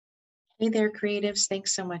Hey there, creatives.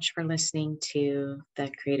 Thanks so much for listening to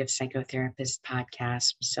the Creative Psychotherapist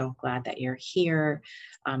podcast. I'm so glad that you're here.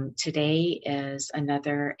 Today is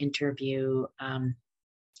another interview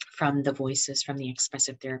from the Voices from the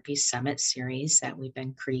Expressive Therapy Summit series that we've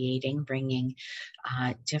been creating, bringing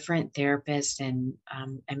different therapists and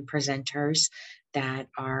presenters that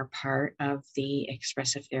are part of the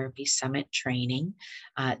Expressive Therapy Summit training.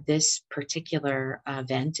 This particular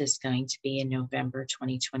event is going to be in November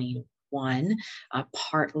 2021.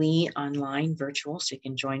 Partly online, virtual, so you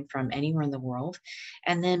can join from anywhere in the world,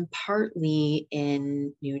 and then partly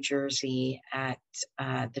in New Jersey at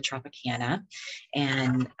the Tropicana.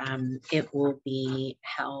 And it will be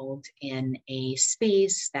held in a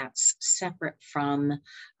space that's separate from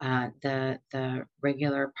the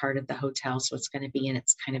regular part of the hotel. So it's going to be in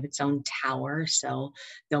its own tower. So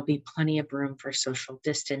there'll be plenty of room for social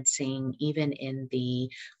distancing, even in the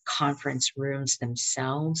conference rooms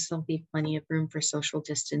themselves. There'll be plenty of room for social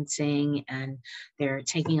distancing, and they're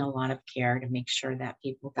taking a lot of care to make sure that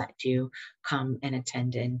people that do come and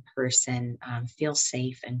attend in person feel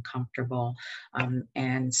safe and comfortable.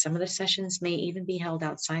 And some of the sessions may even be held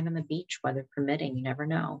outside on the beach, weather permitting. You never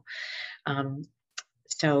know.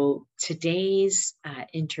 So today's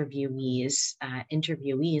interviewees,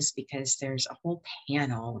 because there's a whole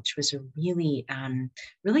panel, which was really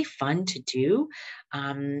fun to do.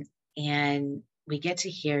 And we get to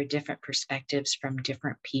hear different perspectives from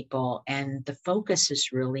different people. And the focus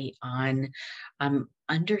is really on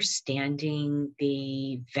understanding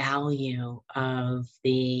the value of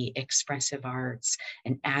the expressive arts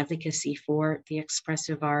and advocacy for the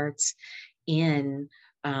expressive arts in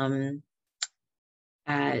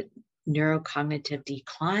neurocognitive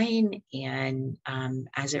decline, and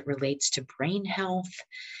as it relates to brain health,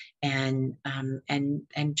 and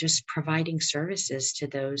just providing services to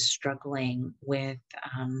those struggling with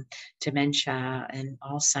dementia and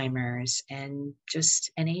Alzheimer's and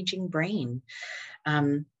just an aging brain.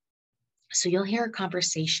 So you'll hear a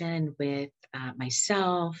conversation with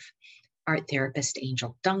myself, art therapist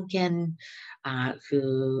Angel Duncan,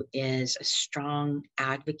 who is a strong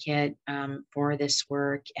advocate for this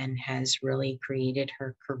work and has really created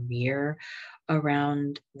her career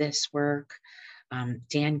around this work.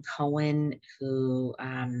 Dan Cohen, who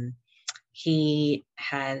he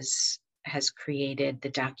has created the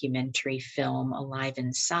documentary film Alive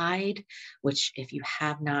Inside, which if you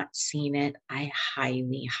have not seen it, I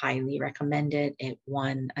highly, highly recommend it. It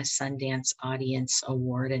won a Sundance Audience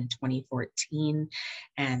Award in 2014,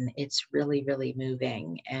 and it's really, really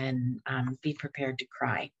moving, and be prepared to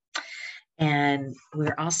cry. And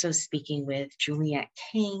we're also speaking with Juliet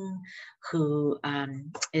King, who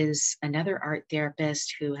is another art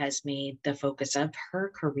therapist who has made the focus of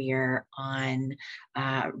her career on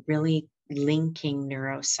really linking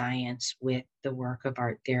neuroscience with the work of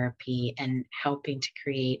art therapy and helping to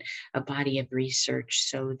create a body of research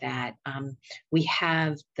so that we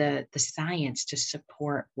have the science to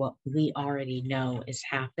support what we already know is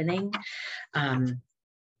happening.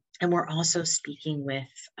 And we're also speaking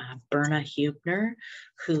with Berna Huebner,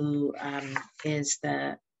 who is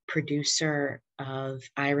the producer of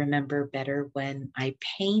I Remember Better When I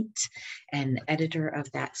Paint, and editor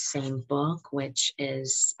of that same book, which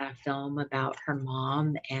is a film about her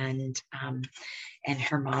mom and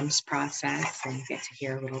her mom's process. And you get to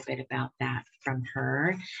hear a little bit about that from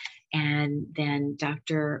her. And then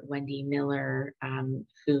Dr. Wendy Miller,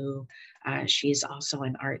 who she's also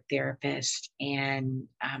an art therapist, and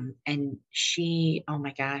she, oh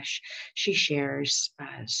my gosh, she shares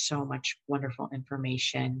so much wonderful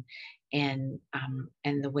information, and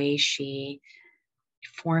the way she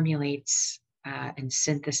formulates and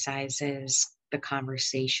synthesizes the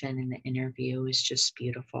conversation and the interview is just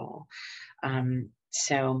beautiful.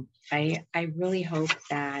 So I really hope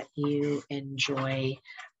that you enjoy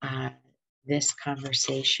this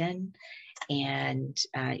conversation, and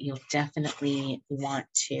you'll definitely want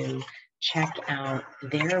to check out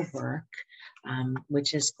their work,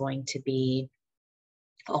 which is going to be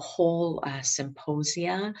a whole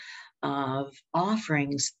symposia of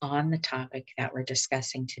offerings on the topic that we're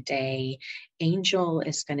discussing today. Angel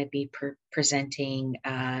is going to be presenting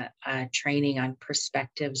a training on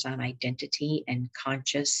perspectives on identity and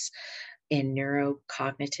conscious in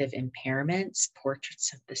neurocognitive impairments,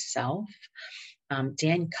 portraits of the self.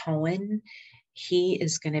 Dan Cohen, he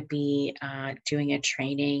is going to be doing a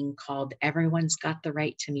training called Everyone's Got the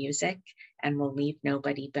Right to Music and Will Leave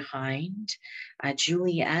Nobody Behind.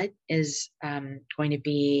 Juliet is going to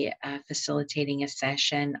be facilitating a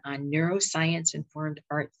session on neuroscience-informed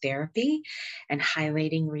art therapy and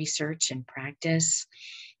highlighting research and practice.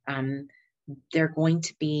 they're going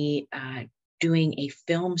to be doing a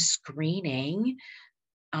film screening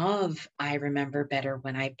of I Remember Better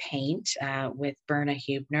When I Paint with Berna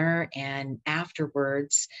Huebner. And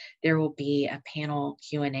afterwards, there will be a panel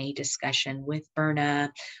Q&A discussion with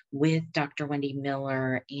Berna, with Dr. Wendy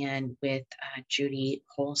Miller, and with Judy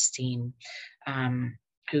Holstein,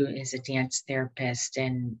 who is a dance therapist,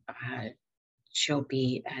 and she'll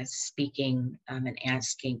be speaking and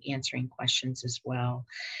answering questions as well.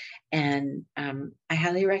 And I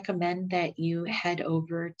highly recommend that you head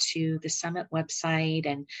over to the Summit website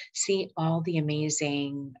and see all the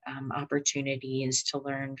amazing opportunities to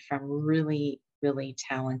learn from really, really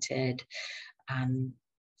talented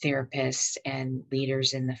therapists and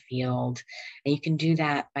leaders in the field. And you can do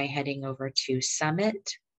that by heading over to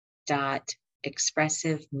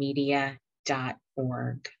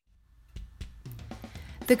summit.expressivemedia.org.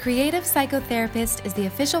 The Creative Psychotherapist is the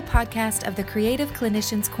official podcast of the Creative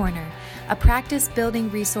Clinicians Corner, a practice-building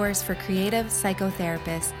resource for creative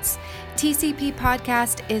psychotherapists. TCP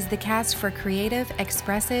Podcast is the cast for creative,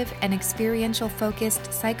 expressive, and experiential-focused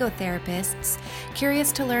psychotherapists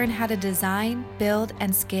curious to learn how to design, build,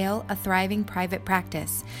 and scale a thriving private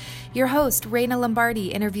practice. Your host, Raina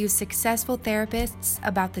Lombardi, interviews successful therapists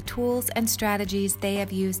about the tools and strategies they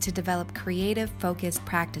have used to develop creative-focused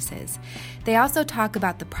practices. They also talk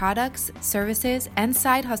about the products, services, and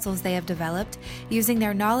side hustles they have developed, using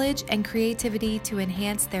their knowledge and creativity to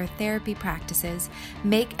enhance their therapy practices,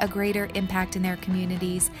 make a greater impact in their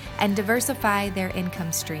communities, and diversify their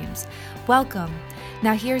income streams. Welcome.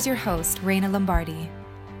 Now here's your host, Raina Lombardi.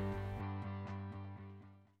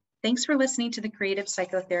 Thanks for listening to the Creative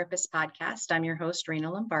Psychotherapist Podcast. I'm your host,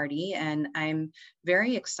 Raina Lombardi, and I'm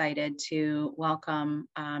very excited to welcome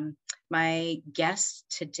my guests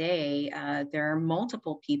today. There are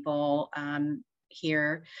multiple people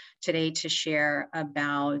here today to share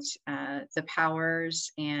about the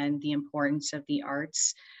powers and the importance of the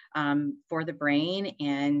arts for the brain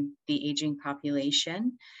and the aging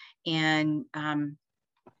population. And I'm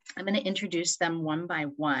going to introduce them one by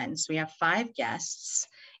one. So we have 5 guests.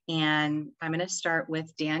 And I'm going to start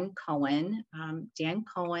with Dan Cohen. Dan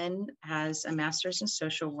Cohen has a master's in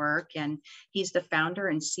social work, and he's the founder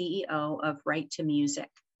and CEO of Right to Music,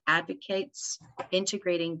 advocates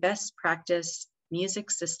integrating best practice music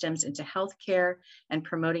systems into healthcare and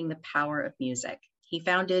promoting the power of music. He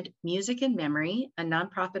founded Music in Memory, a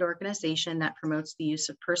nonprofit organization that promotes the use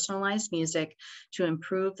of personalized music to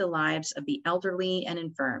improve the lives of the elderly and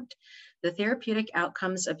infirmed. The therapeutic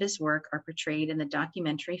outcomes of his work are portrayed in the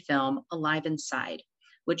documentary film Alive Inside,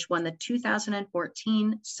 which won the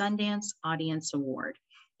 2014 Sundance Audience Award.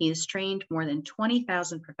 He has trained more than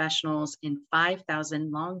 20,000 professionals in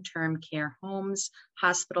 5,000 long-term care homes,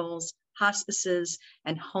 hospitals, hospices,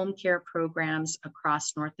 and home care programs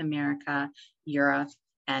across North America, Europe,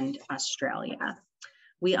 and Australia.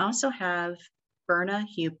 We also have Berna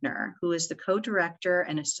Huebner, who is the co-director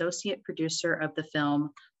and associate producer of the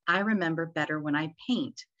film I Remember Better When I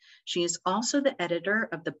Paint. She is also the editor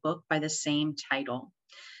of the book by the same title.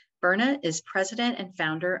 Berna is president and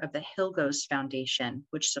founder of the Hilgos Foundation,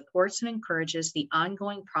 which supports and encourages the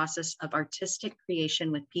ongoing process of artistic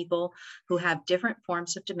creation with people who have different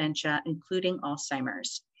forms of dementia, including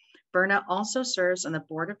Alzheimer's. Berna also serves on the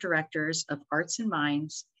board of directors of Arts and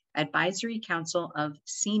Minds, advisory council of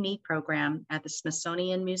See Me program at the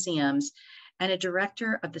Smithsonian Museums, and a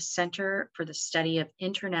director of the Center for the Study of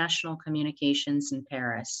International Communications in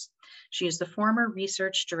Paris. She is the former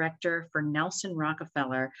research director for Nelson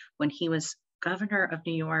Rockefeller when he was governor of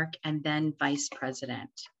New York and then vice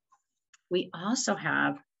president. We also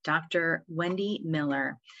have Dr. Wendy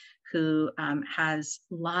Miller, who has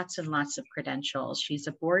lots and lots of credentials. She's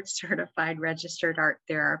a board certified registered art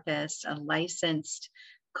therapist, a licensed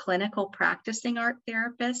clinical practicing art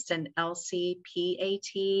therapist, an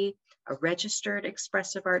LCPAT, a registered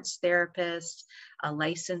expressive arts therapist, a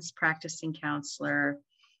licensed practicing counselor,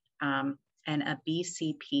 and a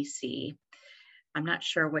BCPC. I'm not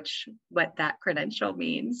sure what that credential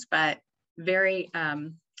means, but very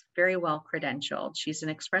well credentialed. She's an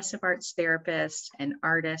expressive arts therapist, an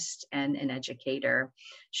artist, and an educator.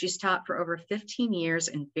 She's taught for over 15 years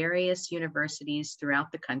in various universities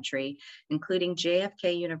throughout the country, including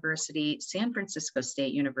JFK University, San Francisco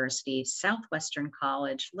State University, Southwestern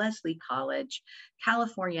College, Lesley College,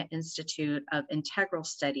 California Institute of Integral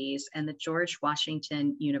Studies, and the George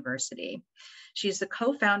Washington University. She's the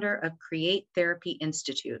co-founder of Create Therapy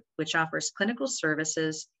Institute, which offers clinical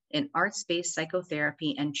services in arts-based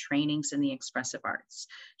psychotherapy and trainings in the expressive arts.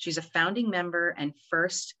 She's a founding member and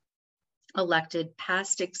first elected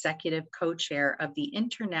past executive co-chair of the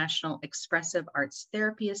International Expressive Arts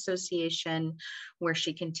Therapy Association, where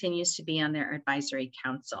she continues to be on their advisory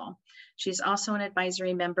council. She's also an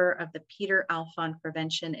advisory member of the Peter Alfond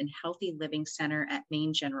Prevention and Healthy Living Center at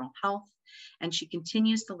Maine General Health, and she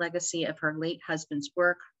continues the legacy of her late husband's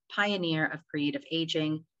work, pioneer of creative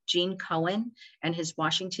aging, Gene Cohen, and his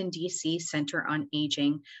Washington, D.C. Center on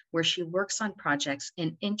Aging, where she works on projects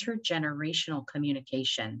in intergenerational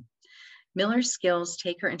communication. Miller's skills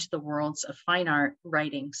take her into the worlds of fine art,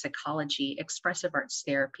 writing, psychology, expressive arts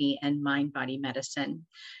therapy, and mind-body medicine.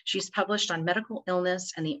 She's published on medical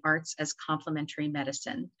illness and the arts as complementary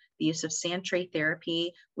medicine, the use of sand tray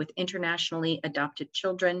therapy with internationally adopted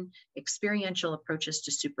children, experiential approaches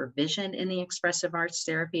to supervision in the expressive arts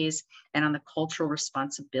therapies, and on the cultural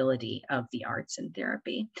responsibility of the arts and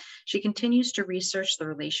therapy. She continues to research the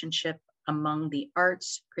relationship among the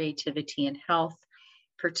arts, creativity, and health,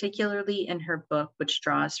 particularly in her book, which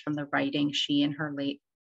draws from the writing she and her late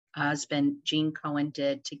husband, Gene Cohen,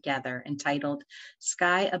 did together, entitled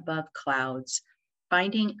Sky Above Clouds,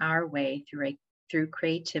 Finding Our Way Through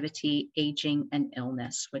Creativity, Aging, and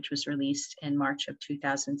Illness, which was released in March of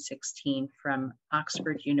 2016 from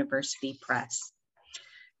Oxford University Press.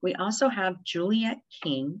 We also have Juliet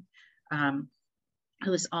King,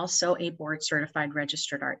 who is also a board certified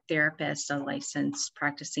registered art therapist, a licensed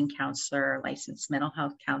practicing counselor, licensed mental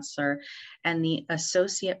health counselor, and the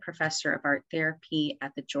associate professor of art therapy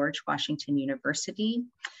at the George Washington University,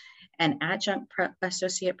 an adjunct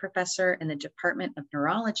associate professor in the Department of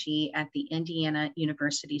Neurology at the Indiana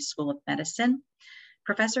University School of Medicine.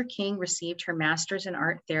 Professor King received her master's in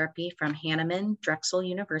art therapy from Hahnemann Drexel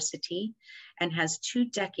University and has 2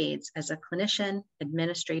 decades as a clinician,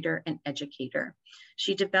 administrator, and educator.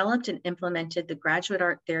 She developed and implemented the graduate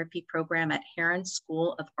art therapy program at Heron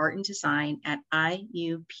School of Art and Design at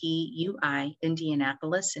IUPUI,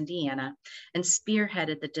 Indianapolis, Indiana, and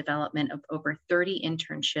spearheaded the development of over 30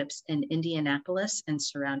 internships in Indianapolis and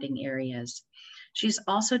surrounding areas. She's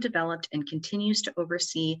also developed and continues to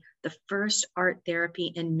oversee the first art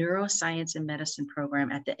therapy and neuroscience and medicine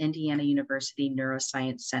program at the Indiana University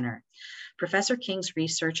Neuroscience Center. Professor King's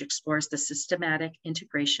research explores the systematic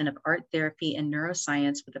integration of art therapy and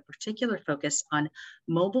neuroscience with a particular focus on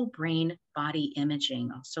mobile brain body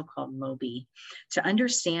imaging, also called MOBI, to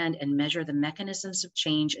understand and measure the mechanisms of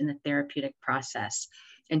change in the therapeutic process.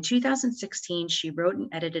 In 2016, she wrote and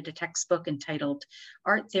edited a textbook entitled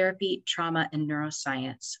Art Therapy, Trauma, and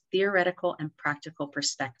Neuroscience, Theoretical and Practical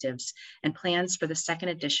Perspectives, and plans for the second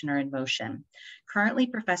edition are in motion. Currently,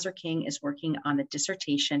 Professor King is working on the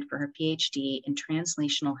dissertation for her PhD in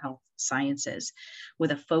Translational Health Sciences,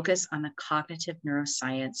 with a focus on the cognitive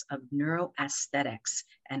neuroscience of neuroaesthetics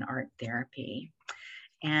and art therapy.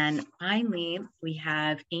 And finally, we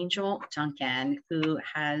have Angel Duncan, who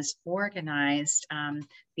has organized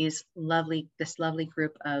this lovely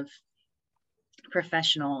group of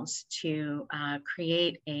professionals to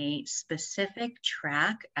create a specific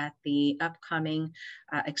track at the upcoming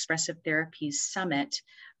Expressive Therapies Summit,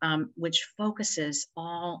 which focuses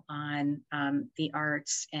all on the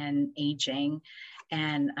arts and aging.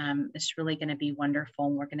 And it's really going to be wonderful.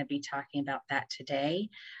 And we're going to be talking about that today.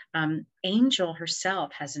 Angel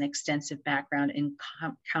herself has an extensive background in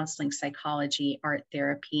counseling psychology, art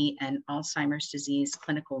therapy, and Alzheimer's disease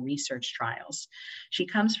clinical research trials. She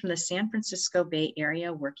comes from the San Francisco Bay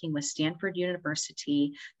Area, working with Stanford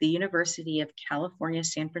University, the University of California,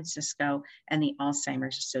 San Francisco, and the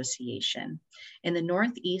Alzheimer's Association. In the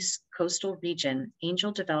Northeast coastal region,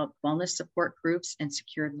 Angel developed wellness support groups and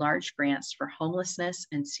secured large grants for homelessness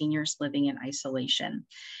and seniors living in isolation.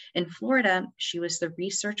 In Florida, she was the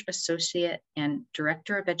research associate and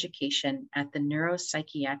director of education at the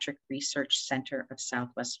Neuropsychiatric Research Center of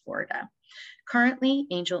Southwest Florida. Currently,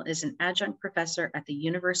 Angel is an adjunct professor at the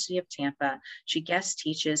University of Tampa. She guest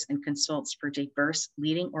teaches and consults for diverse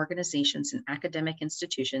leading organizations and academic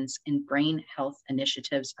institutions in brain health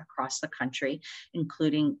initiatives across the country,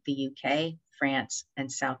 including the UK, France, and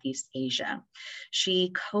Southeast Asia.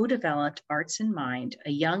 She co-developed Arts in Mind,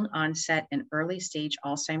 a young onset and early stage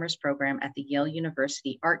Alzheimer's program at the Yale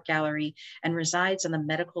University Art Gallery, and resides on the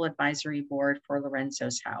medical advisory board for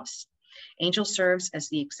Lorenzo's House. Angel serves as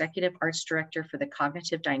the Executive Arts Director for the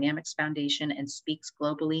Cognitive Dynamics Foundation and speaks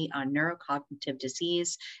globally on neurocognitive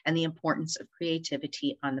disease and the importance of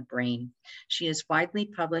creativity on the brain. She is widely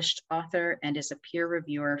published author and is a peer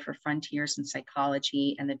reviewer for Frontiers in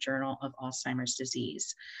Psychology and the Journal of Alzheimer's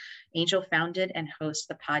Disease. Angel founded and hosts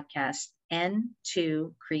the podcast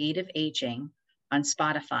N2 Creative Aging on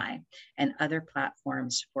Spotify and other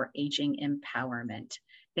platforms for aging empowerment.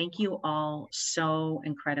 Thank you all so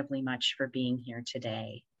incredibly much for being here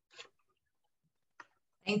today.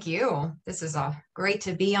 Thank you. This is great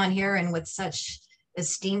to be on here and with such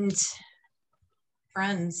esteemed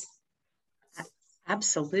friends.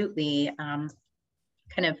 Absolutely.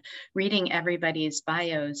 Kind of reading everybody's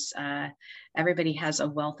bios, everybody has a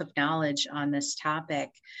wealth of knowledge on this topic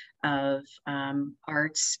of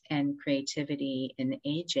arts and creativity in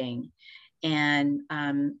aging. And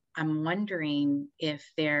I'm wondering if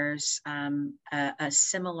there's a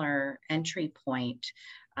similar entry point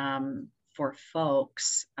for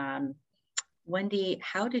folks. Wendy,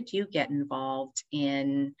 how did you get involved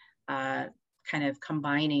in kind of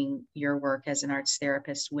combining your work as an arts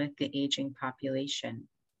therapist with the aging population?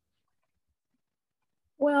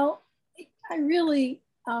 Well, I really,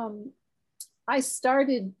 I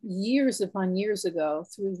started years upon years ago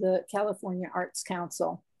through the California Arts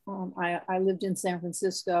Council. I lived in San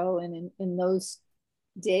Francisco, and in those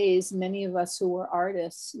days, many of us who were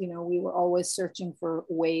artists, you know, we were always searching for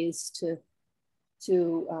ways to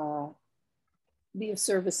be of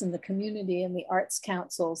service in the community, and the arts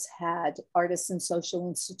councils had artists in social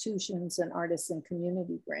institutions and artists in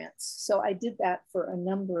community grants. So I did that for a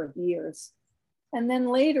number of years. And then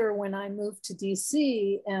later, when I moved to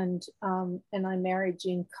DC and I married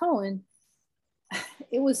Gene Cohen,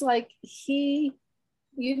 it was like he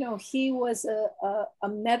was he was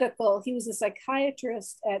a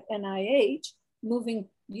psychiatrist at NIH, moving,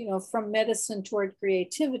 you know, from medicine toward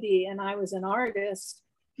creativity. And I was an artist,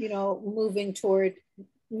 you know, moving toward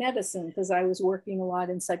medicine because I was working a lot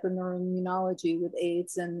in psychoneuroimmunology with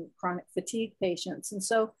AIDS and chronic fatigue patients. And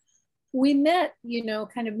so we met, you know,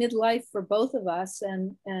 kind of midlife for both of us,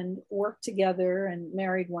 and worked together and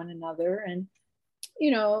married one another. And,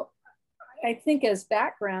 you know, I think as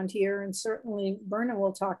background here, and certainly Berna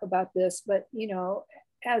will talk about this, but, you know,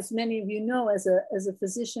 as many of you know, as a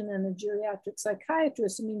physician and a geriatric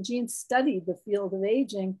psychiatrist, I mean, Gene studied the field of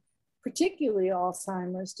aging, particularly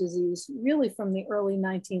Alzheimer's disease, really from the early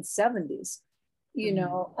 1970s, you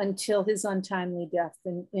know, until his untimely death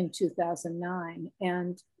in 2009.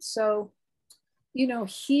 And so, you know,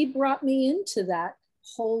 he brought me into that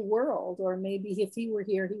whole world, or maybe if he were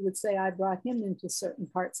here, he would say I brought him into certain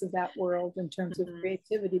parts of that world in terms of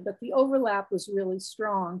creativity, but the overlap was really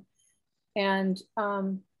strong. And,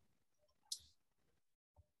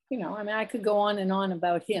 you know, I mean, I could go on and on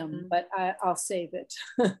about him, but I'll save it.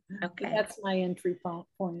 Okay. That's my entry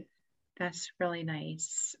point. That's really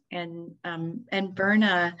nice. And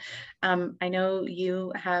Berna, I know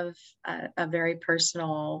you have a very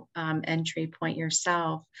personal entry point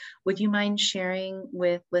yourself. Would you mind sharing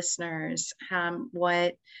with listeners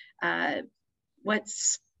what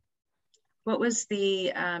was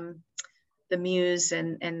the muse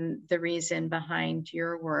and the reason behind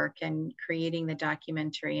your work and creating the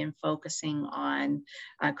documentary and focusing on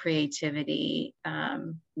creativity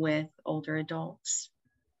with older adults?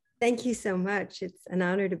 Thank you so much. It's an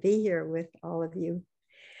honor to be here with all of you.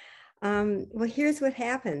 Well, here's what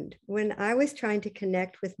happened. When I was trying to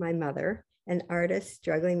connect with my mother, an artist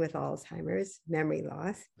struggling with Alzheimer's, memory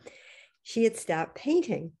loss, she had stopped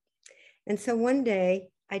painting. And so one day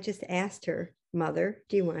I just asked her, "Mother,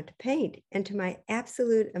 do you want to paint?" And to my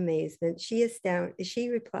absolute amazement, she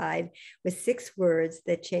replied with 6 words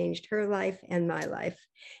that changed her life and my life.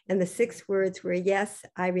 And the 6 words were, "Yes,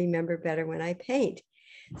 I remember better when I paint."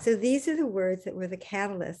 So these are the words that were the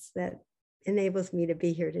catalyst that enables me to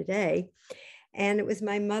be here today. And it was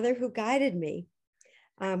my mother who guided me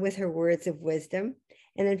with her words of wisdom.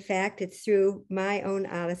 And in fact, it's through my own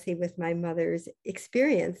odyssey with my mother's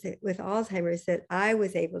experience with Alzheimer's that I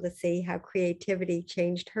was able to see how creativity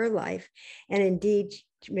changed her life and indeed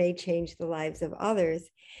may change the lives of others.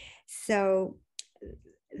 So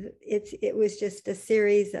it was just a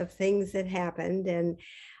series of things that happened and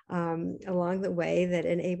along the way that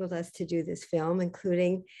enabled us to do this film,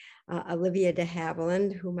 including Olivia de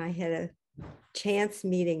Havilland, whom I had a chance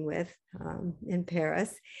meeting with in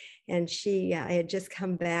Paris. And I had just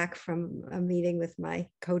come back from a meeting with my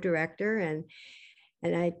co-director, and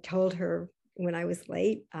I told her when I was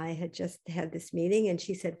late, I had just had this meeting, and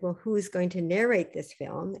she said, "Well, who's going to narrate this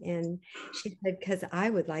film?" And she said, "Because I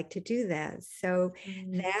would like to do that." So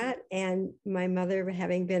that, and my mother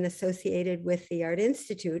having been associated with the Art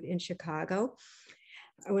Institute in Chicago,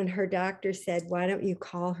 when her doctor said, "Why don't you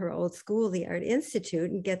call her old school, the Art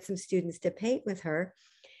Institute, and get some students to paint with her?"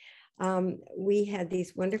 We had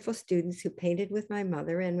these wonderful students who painted with my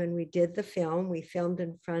mother, and when we did the film, we filmed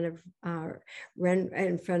in front of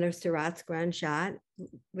Surratt's Grand Shot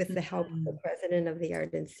with the help of the president of the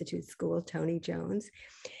Art Institute School, Tony Jones.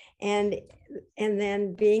 And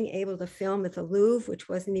then being able to film at the Louvre, which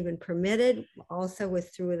wasn't even permitted, also was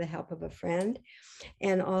through the help of a friend.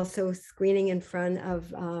 And also screening in front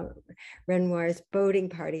of Renoir's boating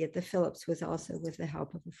party at the Phillips was also with the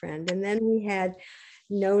help of a friend. And then we had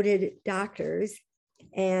noted doctors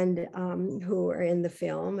and who are in the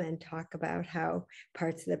film and talk about how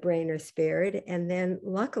parts of the brain are spared. And then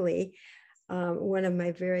luckily, one of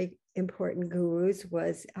my very important gurus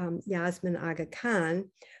was Yasmin Aga Khan,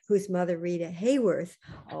 whose mother, Rita Hayworth,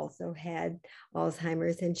 also had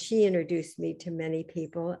Alzheimer's. And she introduced me to many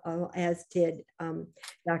people, as did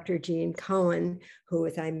Dr. Jean Cohen, who,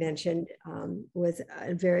 as I mentioned, was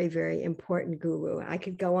a very, very important guru. I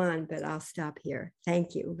could go on, but I'll stop here.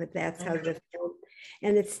 Thank you. But that's how the film,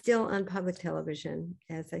 and it's still on public television,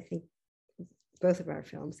 as I think both of our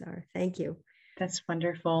films are. Thank you. That's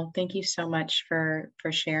wonderful. Thank you so much for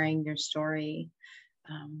sharing your story.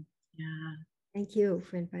 Yeah. Thank you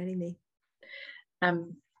for inviting me.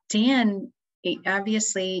 Dan,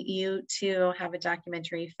 obviously you too have a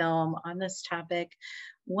documentary film on this topic.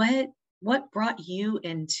 What brought you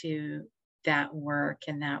into that work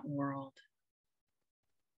and that world?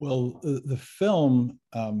 Well, the film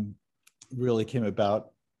really came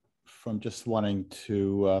about from just wanting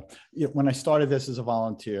to, when I started this as a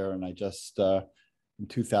volunteer, and I just, in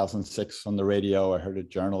 2006 on the radio, I heard a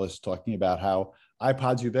journalist talking about how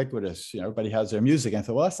iPod's ubiquitous, everybody has their music. And I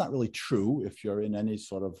thought, well, that's not really true if you're in any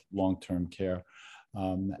sort of long-term care.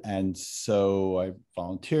 And so I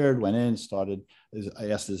volunteered, went in, started,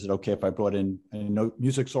 I asked, is it okay if I brought in,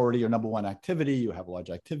 music's already your number one activity, you have a large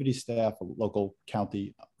activity staff, a local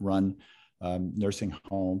county run nursing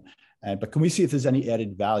home. But can we see if there's any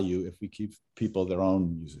added value if we keep people their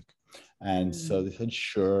own music? And so they said,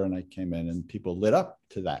 sure. And I came in and people lit up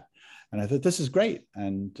to that. And I thought, this is great.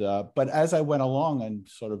 And, but as I went along and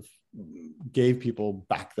sort of gave people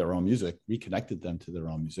back their own music, reconnected them to their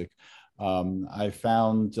own music, I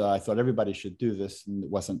found, I thought everybody should do this, and it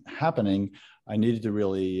wasn't happening. I needed to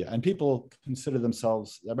really, and people consider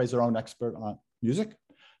themselves, everybody's their own expert on music.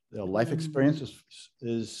 Their life experience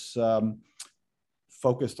is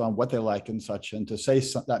focused on what they like and such, and to say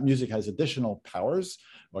that music has additional powers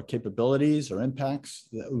or capabilities or impacts,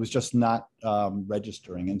 it was just not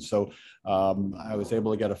registering. And so I was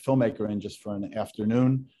able to get a filmmaker in just for an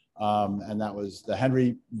afternoon, and that was the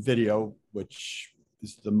Henry video, which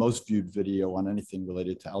is the most viewed video on anything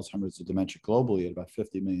related to Alzheimer's or dementia globally, at about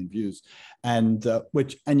 50 million views. And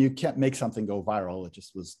and you can't make something go viral, it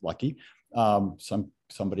just was lucky.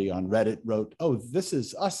 Somebody on Reddit wrote, "Oh, this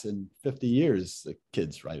is us in 50 years," the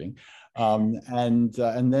kids writing. And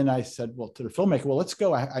then I said, well, to the filmmaker, well, let's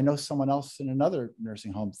go. I know someone else in another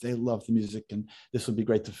nursing home. They love the music, and this would be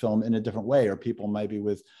great to film in a different way. Or people maybe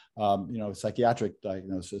with, a psychiatric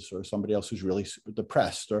diagnosis, or somebody else who's really super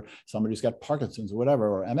depressed, or somebody who's got Parkinson's or whatever,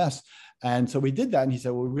 or MS. And so we did that. And he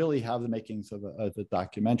said, well, we really have the makings of a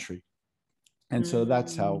documentary. And so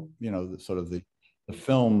that's how, the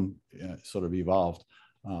film sort of evolved.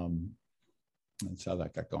 That's how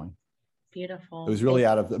that got going. Beautiful. It was really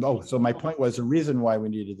out of the, so my point was the reason why we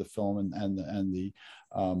needed the film and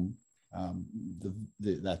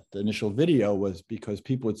that initial video was because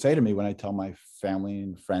people would say to me when I tell my family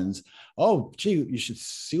and friends, "Oh, gee, you should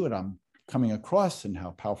see what I'm coming across and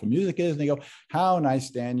how powerful music is." And they go, "How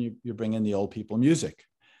nice, Dan, you bring in the old people music."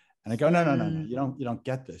 And I go, no, you don't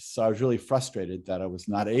get this. So I was really frustrated that I was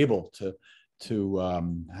not able to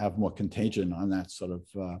have more contagion on that sort of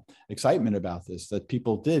excitement about this, that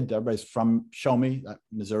people did. Everybody's from Show Me, that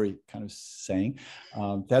Missouri kind of saying,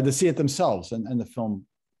 they had to see it themselves. And the film,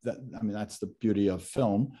 that's the beauty of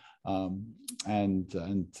film. And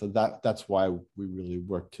so that's why we really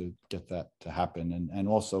worked to get that to happen. And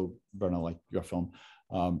also, Berna, like your film,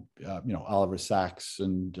 Oliver Sacks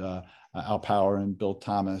and Al Power and Bill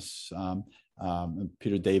Thomas, and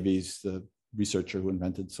Peter Davies, the researcher who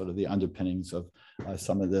invented sort of the underpinnings of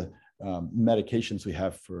some of the medications we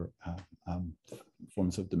have for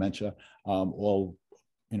forms of dementia, all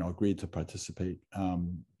agreed to participate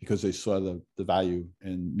because they saw the value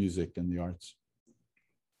in music and the arts.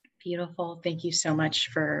 Beautiful. Thank you so much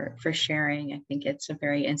for sharing. I think it's a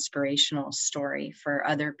very inspirational story for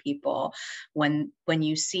other people when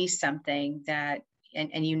you see something that and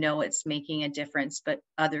it's making a difference, but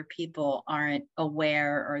other people aren't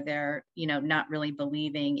aware, or they're not really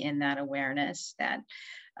believing in that awareness, that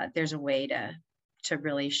there's a way to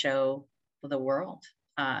really show the world,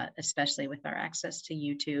 especially with our access to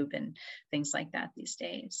YouTube and things like that these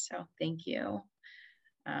days. So thank you.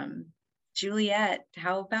 Juliet,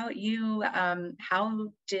 how about you?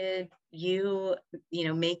 How did you,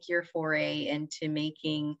 make your foray into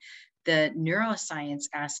making the neuroscience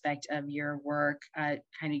aspect of your work, kind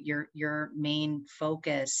of your main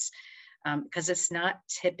focus, because it's not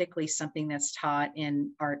typically something that's taught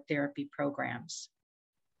in art therapy programs.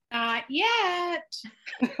 Not yet.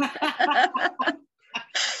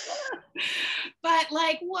 But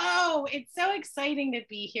like, whoa, it's so exciting to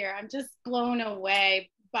be here. I'm just blown away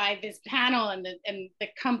by this panel and the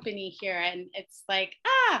company here. And it's like,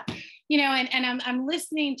 and I'm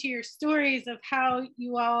listening to your stories of how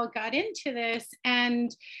you all got into this.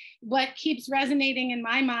 And what keeps resonating in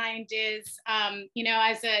my mind is,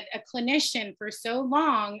 as a clinician for so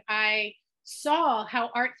long, I saw how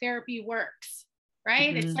art therapy works,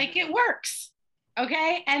 right? It's like, it works.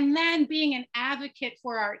 Okay. And then being an advocate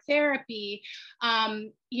for art therapy,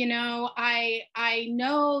 I know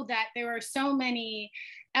that there are so many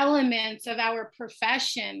elements of our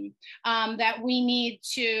profession that we need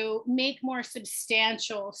to make more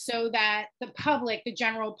substantial so that the public, the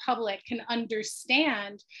general public, can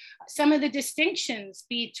understand some of the distinctions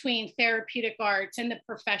between therapeutic arts and the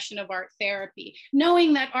profession of art therapy,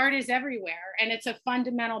 knowing that art is everywhere and it's a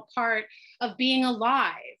fundamental part of being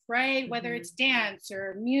alive, right? Whether it's dance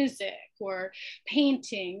or music or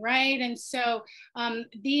painting, right? And so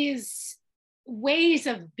these ways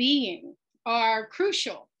of being are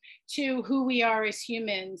crucial to who we are as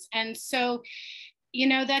humans. And so,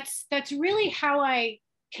 that's really how I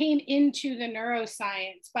came into the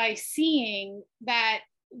neuroscience, by seeing that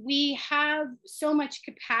we have so much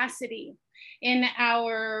capacity in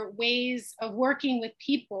our ways of working with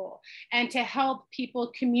people and to help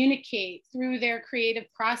people communicate through their creative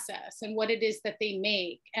process and what it is that they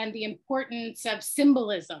make, and the importance of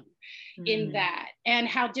symbolism in that, and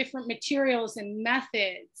how different materials and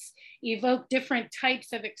methods evoke different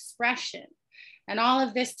types of expression. And all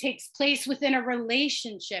of this takes place within a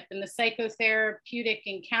relationship in the psychotherapeutic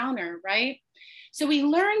encounter, right? So we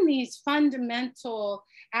learn these fundamental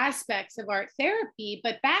aspects of art therapy,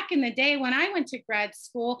 but back in the day when I went to grad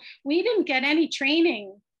school, we didn't get any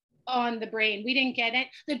training on the brain. We didn't get it.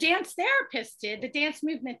 The dance therapists did, the dance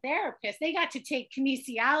movement therapists, they got to take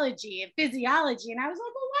kinesiology and physiology. And I was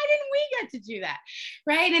like, well, why didn't we get to do that?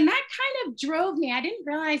 Right. And that kind of drove me. I didn't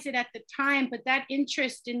realize it at the time, but that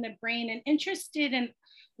interest in the brain and interested in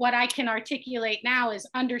what I can articulate now is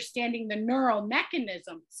understanding the neural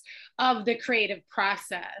mechanisms of the creative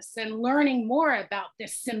process and learning more about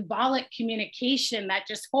this symbolic communication that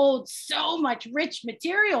just holds so much rich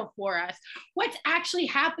material for us. What's actually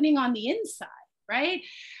happening on the inside, right?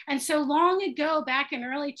 And so long ago, back in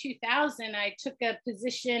early 2000, I took a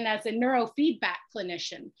position as a neurofeedback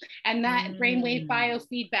clinician, and that brainwave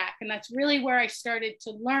biofeedback. And that's really where I started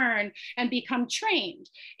to learn and become trained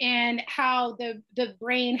in how the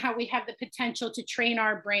brain, how we have the potential to train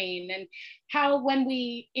our brain, and how when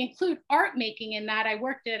we include art making in that, I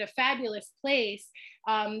worked at a fabulous place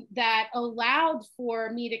that allowed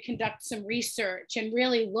for me to conduct some research and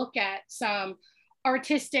really look at some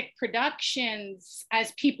artistic productions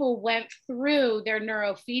as people went through their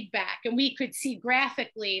neurofeedback, and we could see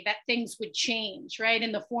graphically that things would change, right,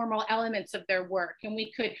 in the formal elements of their work, and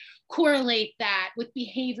we could correlate that with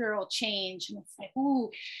behavioral change. And it's like,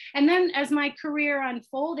 ooh. And then as my career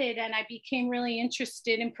unfolded and I became really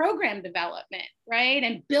interested in program development, right,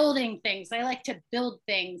 and building things, I like to build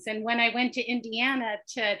things. And when I went to Indiana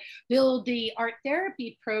to build the art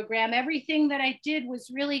therapy program, everything that I did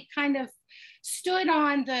was really kind of stood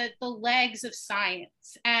on the legs of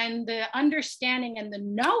science and the understanding and the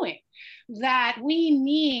knowing that we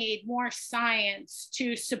need more science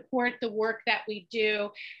to support the work that we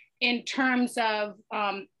do in terms of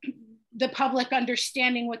the public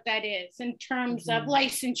understanding what that is, in terms of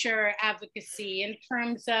licensure advocacy, in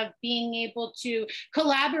terms of being able to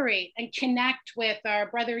collaborate and connect with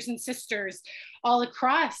our brothers and sisters all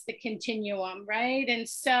across the continuum, right? And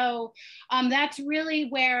so that's really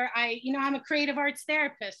where I'm a creative arts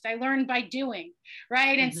therapist. I learn by doing,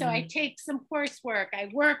 right? And so I take some coursework, I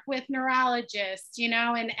work with neurologists,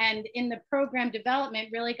 and in the program development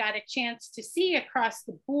really got a chance to see across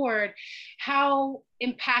the board how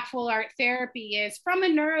impactful art therapy is from a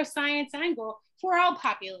neuroscience angle for all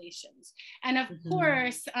populations. And of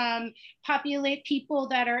course, populate people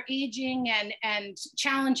that are aging and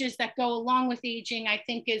challenges that go along with aging, I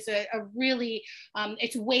think is a really,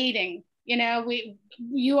 it's waiting.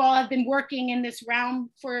 You all have been working in this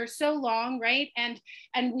realm for so long, right? And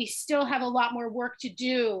we still have a lot more work to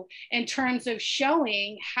do in terms of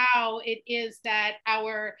showing how it is that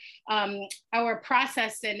our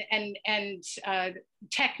process and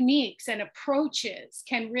techniques and approaches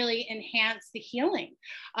can really enhance the healing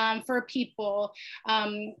for people.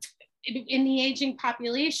 in the aging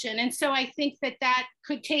population. And so I think that that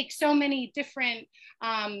could take so many different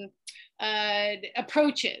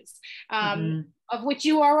approaches, of which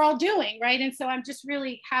you are all doing, right? And so I'm just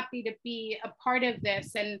really happy to be a part of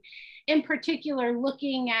this. And in particular,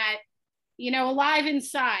 looking at, alive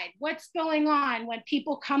inside, what's going on when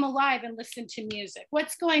people come alive and listen to music?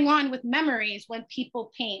 What's going on with memories when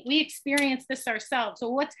people paint? We experience this ourselves. So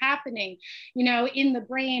what's happening, in the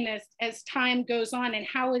brain as time goes on, and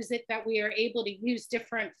how is it that we are able to use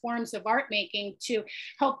different forms of art making to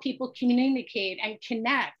help people communicate and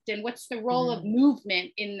connect? And what's the role of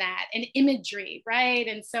movement in that, and imagery, right?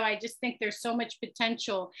 And so I just think there's so much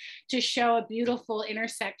potential to show a beautiful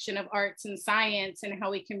intersection of arts and science, and how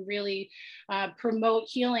we can really promote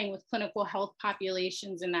healing with clinical health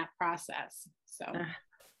populations in that process. So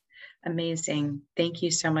amazing. Thank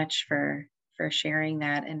you so much for sharing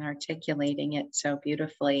that and articulating it so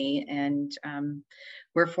beautifully. And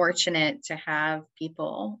we're fortunate to have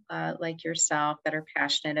people like yourself that are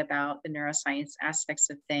passionate about the neuroscience aspects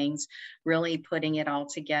of things, really putting it all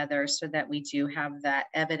together so that we do have that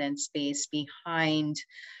evidence base behind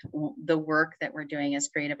the work that we're doing as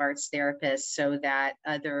creative arts therapists, so that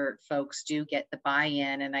other folks do get the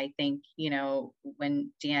buy-in. And I think,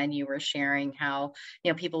 when Dan, you were sharing how,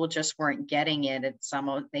 people just weren't getting it, it's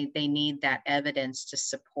almost, they need that evidence to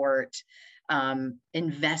support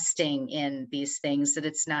investing in these things, that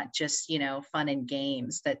it's not just, fun and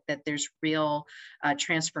games, that there's real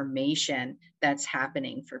transformation that's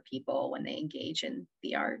happening for people when they engage in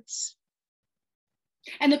the arts.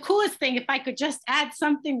 And the coolest thing, if I could just add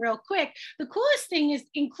something real quick, the coolest thing is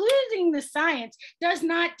including the science does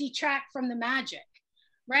not detract from the magic.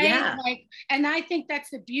 Right? Yeah. And I think that's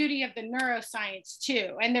the beauty of the neuroscience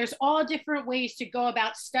too. And there's all different ways to go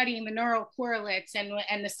about studying the neural correlates and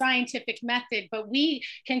the scientific method, but we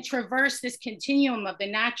can traverse this continuum of the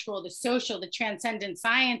natural, the social, the transcendent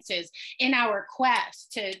sciences in our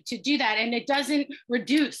quest to do that. And it doesn't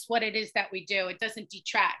reduce what it is that we do. It doesn't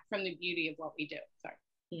detract from the beauty of what we do. Sorry.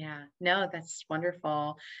 Yeah, no, that's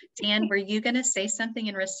wonderful. Dan, were you going to say something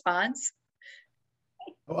in response?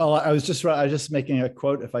 Well, I was just making a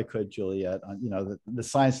quote, if I could, Juliet. The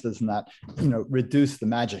science does not, reduce the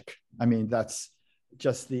magic. I mean, that's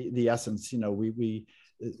just the essence. We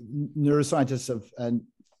neuroscientists have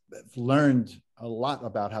learned a lot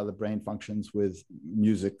about how the brain functions with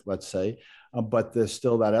music, let's say, but there's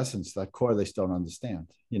still that essence, that core they still don't understand.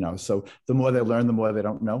 So the more they learn, the more they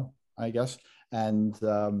don't know, I guess. And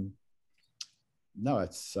no,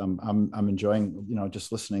 it's I'm enjoying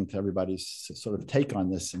just listening to everybody's sort of take on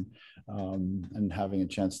this, and having a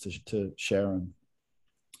chance to share and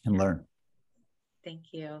learn.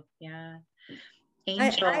 Thank you. Yeah,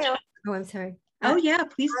 Angel. I'm sorry. Oh yeah,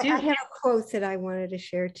 please do. I have a quote that I wanted to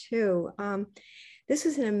share too. This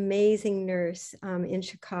was an amazing nurse in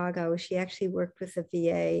Chicago. She actually worked with the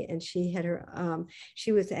VA, and she had her.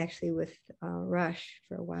 She was actually with Rush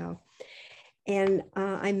for a while. And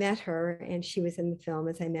I met her, and she was in the film,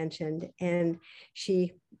 as I mentioned, and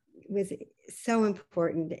she was so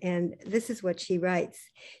important. And this is what she writes.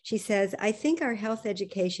 She says, "I think our health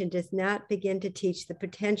education does not begin to teach the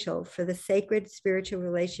potential for the sacred spiritual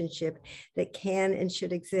relationship that can and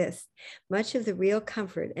should exist. Much of the real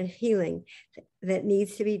comfort and healing that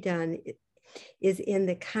needs to be done is in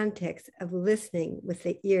the context of listening with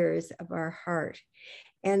the ears of our heart."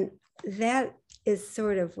 And that is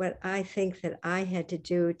sort of what I think that I had to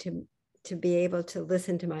do to be able to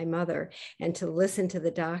listen to my mother, and to listen to the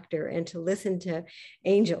doctor, and to listen to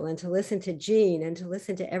Angel, and to listen to Jean, and to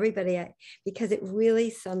listen to everybody, because it really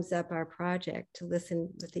sums up our project, to listen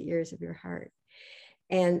with the ears of your heart.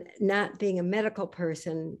 And not being a medical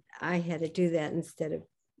person, I had to do that instead of,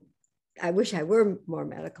 I wish I were more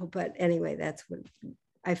medical, but anyway, that's what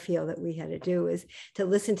I feel that we had to do, is to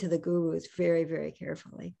listen to the gurus very, very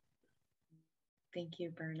carefully. Thank you,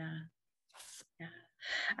 Berna. Yeah.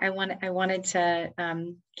 I wanted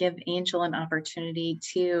to give Angel an opportunity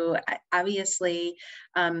to, obviously,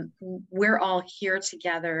 we're all here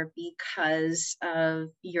together because of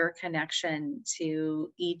your connection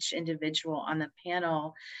to each individual on the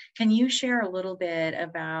panel. Can you share a little bit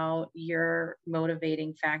about your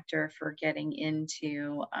motivating factor for getting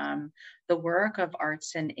into the work of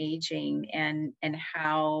arts and aging, and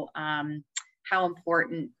how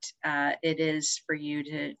important it is for you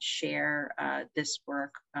to share this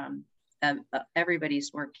work,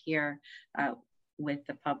 everybody's work here with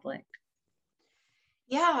the public?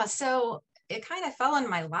 Yeah, so it kind of fell in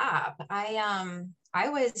my lap. I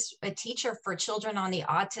was a teacher for children on the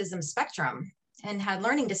autism spectrum and had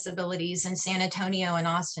learning disabilities in San Antonio and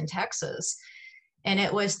Austin, Texas. And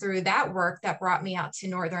it was through that work that brought me out to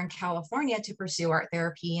Northern California to pursue art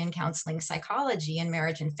therapy and counseling psychology and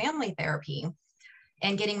marriage and family therapy.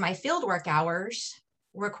 And getting my fieldwork hours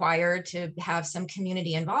required to have some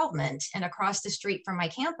community involvement. And across the street from my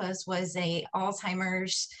campus was a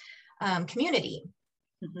Alzheimer's community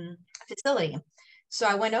facility. So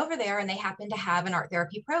I went over there, and they happened to have an art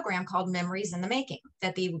therapy program called Memories in the Making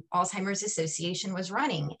that the Alzheimer's Association was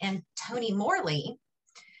running. And Toni Morley,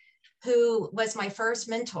 who was my first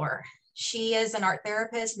mentor, she is an art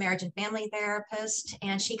therapist, marriage and family therapist,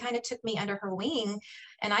 and she kind of took me under her wing.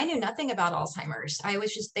 And I knew nothing about Alzheimer's. I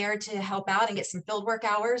was just there to help out and get some fieldwork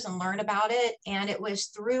hours and learn about it. And it was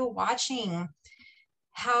through watching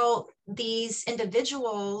how these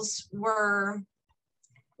individuals were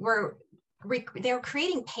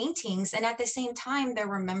creating paintings, and at the same time they're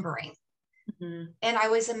remembering. And I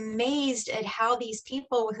was amazed at how these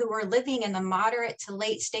people who were living in the moderate to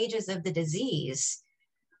late stages of the disease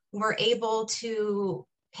were able to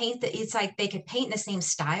paint it's like they could paint in the same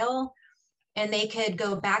style, and they could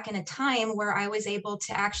go back in a time where I was able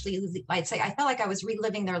to actually, I'd say, I felt like I was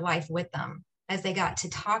reliving their life with them as they got to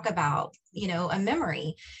talk about, a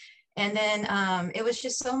memory. And then it was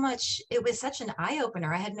just it was such an eye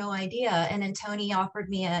opener. I had no idea. And then Toni offered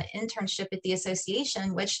me an internship at the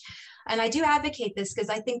association, and I do advocate this because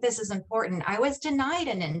I think this is important. I was denied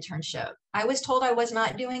an internship. I was told I was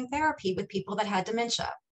not doing therapy with people that had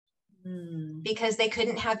dementia because they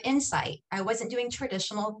couldn't have insight. I wasn't doing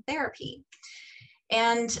traditional therapy.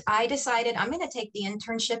 And I decided I'm going to take the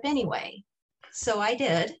internship anyway. So I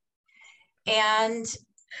did. And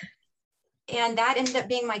that ended up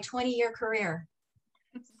being my 20-year career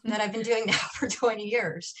that I've been doing now for 20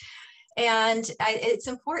 years. And it's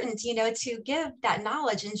important, to give that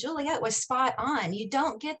knowledge. And Juliet was spot on. You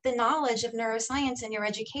don't get the knowledge of neuroscience in your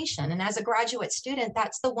education. And as a graduate student,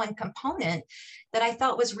 that's the one component that I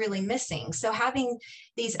felt was really missing. So having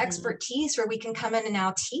these expertise where we can come in and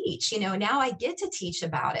now teach, now I get to teach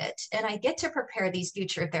about it and I get to prepare these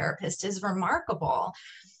future therapists is remarkable.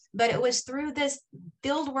 But it was through this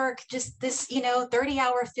fieldwork, just this,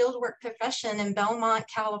 30-hour fieldwork profession in Belmont,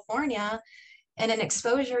 California, and an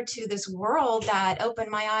exposure to this world that opened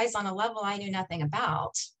my eyes on a level I knew nothing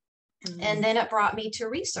about. And then it brought me to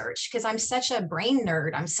research because I'm such a brain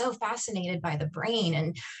nerd. I'm so fascinated by the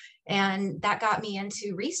brain. And that got me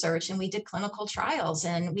into research, and we did clinical trials,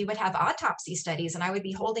 and we would have autopsy studies, and I would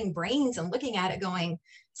be holding brains and looking at it going,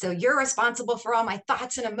 so you're responsible for all my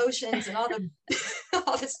thoughts and emotions and all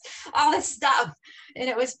this stuff. And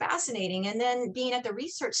it was fascinating. And then being at the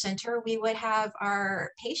research center, we would have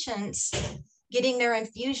our patients getting their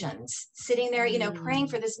infusions, sitting there, praying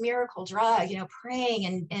for this miracle drug,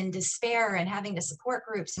 praying and despair and having the support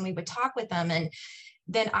groups. And we would talk with them. And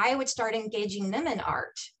then I would start engaging them in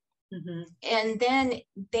art. And then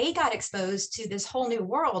they got exposed to this whole new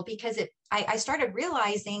world because I started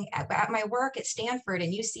realizing at my work at Stanford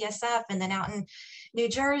and UCSF, and then out in New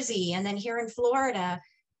Jersey, and then here in Florida,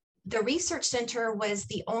 the research center was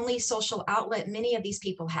the only social outlet many of these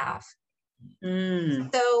people have.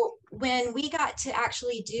 So when we got to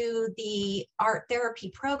actually do the art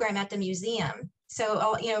therapy program at the museum,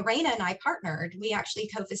 so, Raina and I partnered, we actually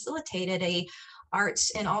co-facilitated a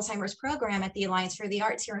Arts and Alzheimer's program at the Alliance for the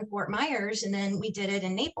Arts here in Fort Myers. And then we did it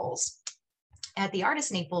in Naples at the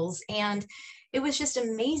Artist Naples. And it was just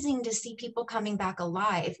amazing to see people coming back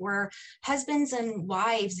alive, where husbands and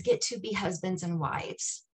wives get to be husbands and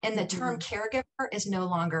wives. And the term caregiver is no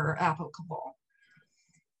longer applicable.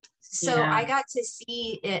 So I got to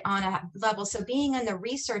see it on a level. So being in the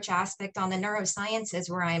research aspect on the neurosciences,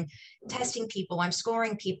 where I'm testing people, I'm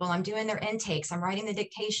scoring people, I'm doing their intakes, I'm writing the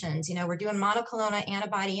dictations, we're doing monoclonal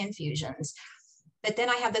antibody infusions. But then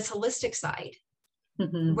I have this holistic side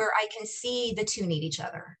where I can see the two need each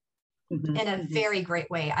other in a very great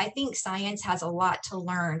way. I think science has a lot to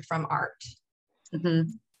learn from art.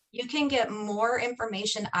 You can get more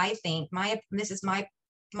information, I think, this is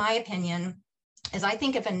my opinion, is I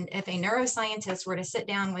think if a neuroscientist were to sit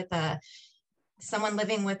down with someone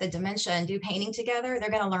living with a dementia and do painting together, they're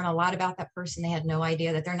going to learn a lot about that person they had no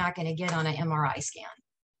idea that they're not going to get on an MRI scan.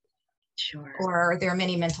 Sure. Or their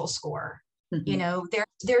mini mental score.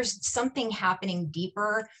 There's something happening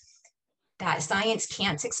deeper that science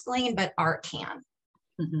can't explain, but art can.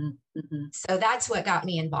 So that's what got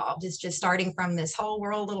me involved, is just starting from this whole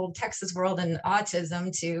world, little Texas world and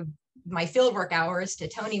autism, to my fieldwork hours, to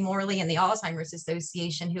Toni Morley and the Alzheimer's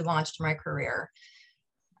Association, who launched my career.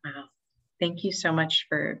 Wow. Thank you so much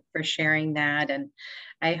for sharing that. And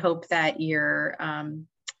I hope that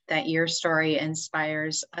that your story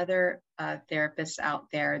inspires other therapists out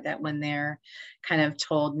there, that when they're kind of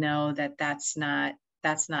told no, that's not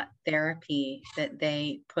therapy, that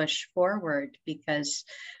they push forward, because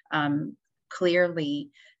clearly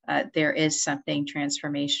there is something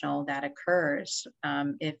transformational that occurs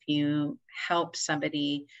if you help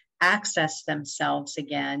somebody access themselves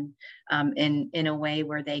again in a way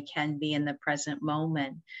where they can be in the present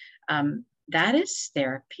moment. That is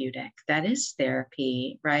therapeutic. That is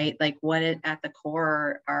therapy, right? Like at the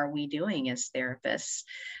core are we doing as therapists?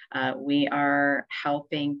 We are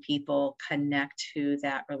helping people connect to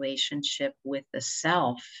that relationship with the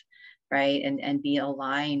self, right? And be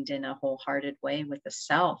aligned in a wholehearted way with the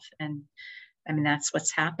self. And I mean, that's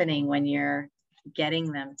what's happening when you're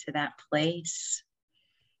getting them to that place.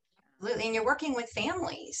 Absolutely. And you're working with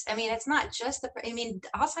families. I mean, it's not just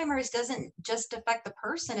Alzheimer's doesn't just affect the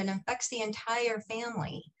person, it affects the entire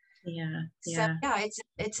family. Yeah. So yeah,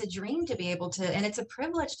 it's a dream to be able to, and it's a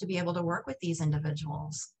privilege to be able to work with these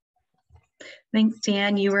individuals. I think,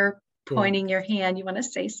 Dan, you were pointing your hand. You want to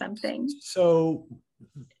say something? So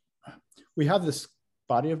we have this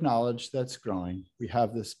body of knowledge that's growing. We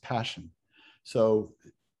have this passion. So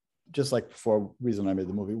just like for reason I made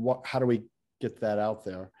the movie, how do we get that out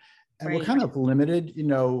there? And we're kind of limited,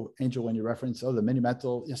 Angel, when you reference, the mini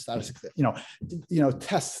mental status,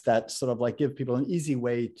 tests that sort of like give people an easy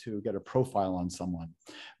way to get a profile on someone,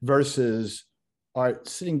 versus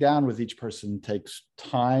sitting down with each person takes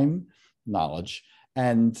time, knowledge,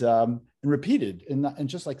 and repeated. And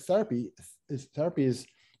just like therapy is,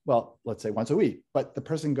 well, let's say once a week, but the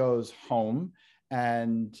person goes home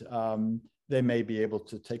and they may be able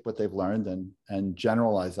to take what they've learned and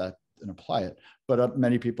generalize that and apply it. But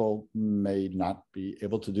many people may not be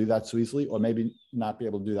able to do that so easily, or maybe not be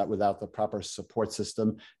able to do that without the proper support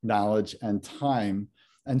system, knowledge, and time.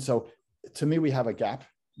 And so to me, we have a gap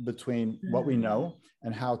between what we know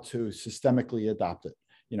and how to systemically adopt it.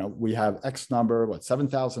 We have X number,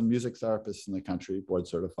 7,000 music therapists in the country, board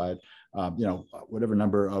certified, whatever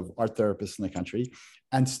number of art therapists in the country.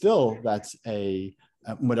 And still that's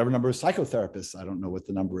whatever number of psychotherapists, I don't know what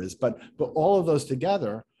the number is, but all of those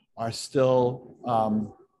together are still,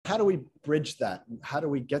 how do we bridge that? How do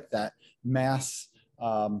we get that mass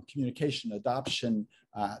communication, adoption,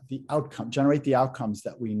 the outcome, generate the outcomes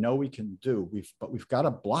that we know we can do? But we've got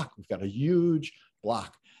a block, we've got a huge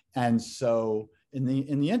block. And so in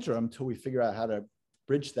the interim, till we figure out how to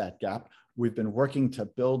bridge that gap, we've been working to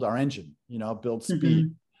build our engine, build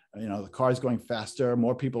speed. The car is going faster,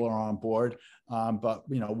 more people are on board, but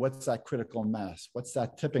what's that critical mass? What's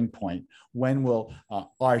that tipping point? When will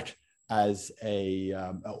art as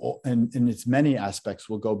in its many aspects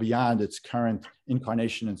will go beyond its current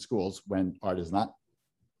incarnation in schools, when art is not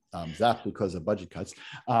zapped because of budget cuts,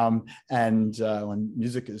 and when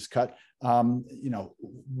music is cut,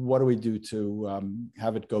 what do we do to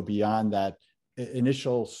have it go beyond that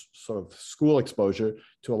initial sort of school exposure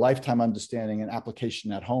to a lifetime understanding and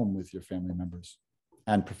application at home with your family members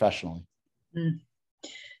and professionally?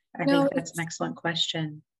 I think that's an excellent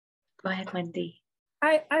question. Go ahead, Wendy.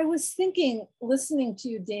 I was thinking, listening to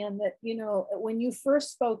you, Dan, that, when you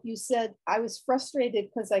first spoke, you said, I was frustrated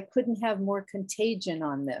because I couldn't have more contagion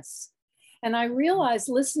on this. And I realized,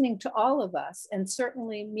 listening to all of us, and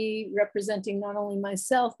certainly me representing not only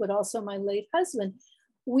myself, but also my late husband,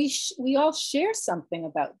 we all share something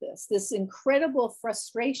about this incredible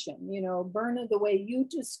frustration. Berna, the way you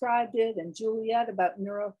described it, and Juliet about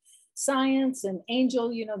neuroscience, and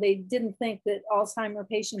Angel, they didn't think that Alzheimer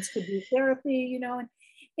patients could do therapy, and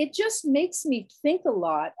it just makes me think a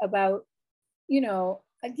lot about,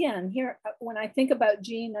 again, here, when I think about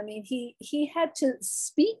Gene, I mean, he had to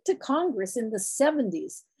speak to Congress in the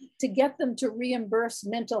 70s to get them to reimburse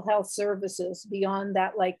mental health services beyond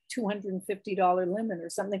that like $250 limit or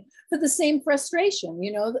something, for the same frustration,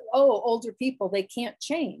 older people, they can't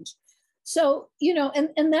change. So,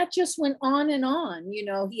 and that just went on and on.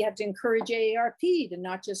 He had to encourage AARP to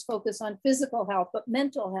not just focus on physical health, but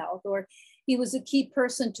mental health. Or he was a key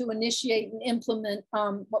person to initiate and implement,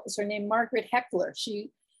 what was her name? Margaret Heckler.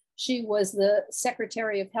 She was the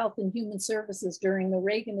Secretary of Health and Human Services during the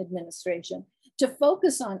Reagan administration, to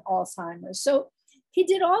focus on Alzheimer's. So he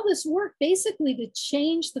did all this work basically to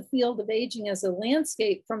change the field of aging as a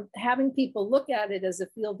landscape, from having people look at it as a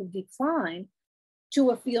field of decline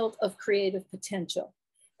to a field of creative potential.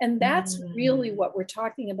 And that's really what we're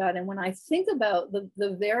talking about. And when I think about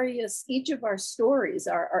the various, each of our stories,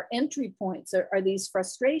 our entry points are these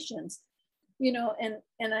frustrations, and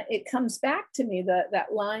it comes back to me,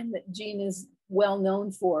 that line that Gene is well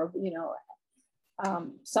known for,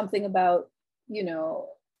 something about,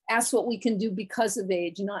 ask what we can do because of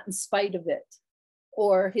age, not in spite of it.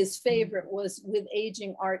 Or his favorite was, with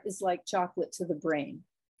aging, art is like chocolate to the brain.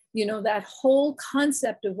 You know, that whole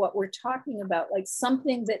concept of what we're talking about, like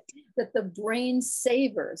something that the brain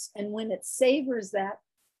savors. And when it savors that,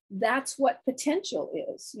 that's what potential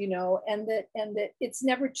is, you know, and that it's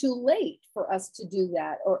never too late for us to do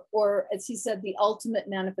that. Or as he said, the ultimate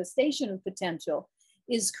manifestation of potential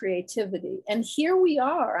is creativity. And here we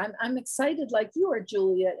are. I'm excited, like you are,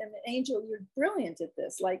 Juliet, and Angel, you're brilliant at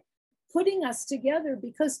this, like putting us together,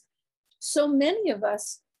 because so many of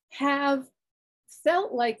us have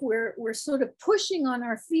felt like we're sort of pushing on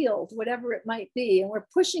our field, whatever it might be, and we're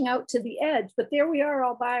pushing out to the edge, but there we are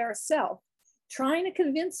all by ourselves, trying to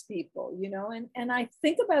convince people, you know. And I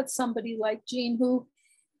think about somebody like Jean, who,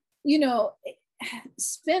 you know,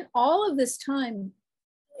 spent all of this time.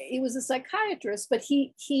 He was a psychiatrist, but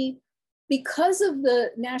he because of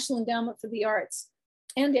the National Endowment for the Arts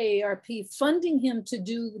and AARP funding him to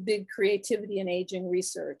do the big creativity and aging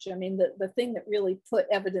research. I mean, the thing that really put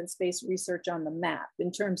evidence-based research on the map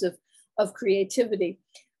in terms of creativity.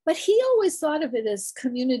 But he always thought of it as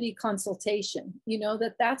community consultation, you know,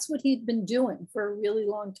 that's what he'd been doing for a really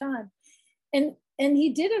long time. And he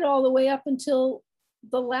did it all the way up until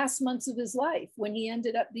the last months of his life, when he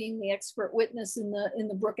ended up being the expert witness in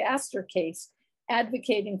the Brooke Astor case,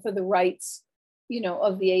 advocating for the rights, you know,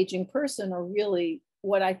 of the aging person, or really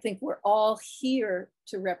what I think we're all here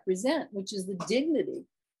to represent, which is the dignity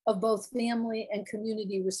of both family and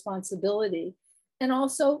community responsibility, and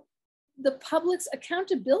also the public's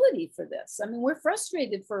accountability for this. I mean, we're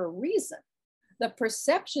frustrated for a reason. The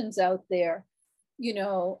perceptions out there, you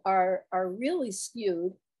know, are really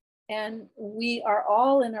skewed, and we are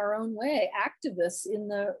all in our own way activists in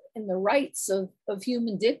the rights of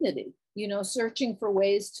human dignity, you know, searching for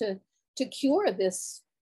ways to cure this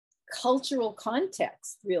cultural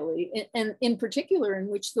context, really, and in particular in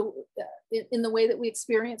which in the way that we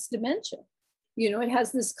experience dementia. You know, it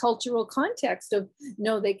has this cultural context of,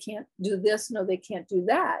 no, they can't do this, no, they can't do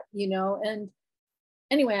that, you know. And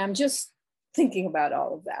anyway, I'm just thinking about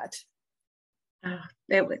all of that.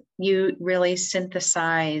 You really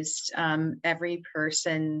synthesized every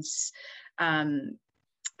person's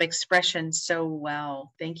expression so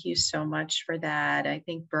well. Thank you so much for that. I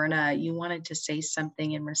think, Berna, you wanted to say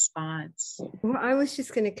something in response. Well, I was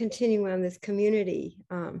just going to continue on this community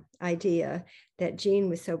idea that Jean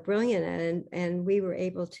was so brilliant at, and we were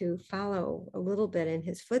able to follow a little bit in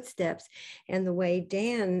his footsteps. And the way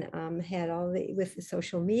Dan had with the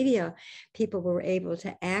social media, people were able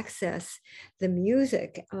to access the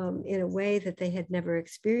music in a way that they had never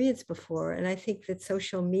experienced before. And I think that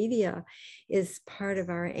social media is part of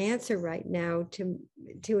our answer right now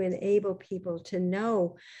to enable people to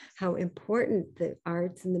know how important the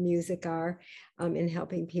arts and the music are in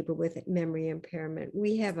helping people with memory impairment.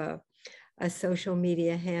 We have a social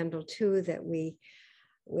media handle too, that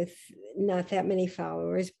with not that many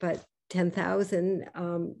followers, but 10,000,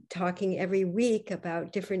 talking every week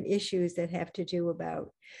about different issues that have to do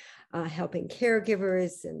about helping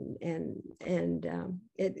caregivers, and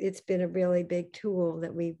it's been a really big tool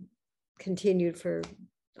that we've continued for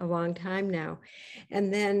a long time now.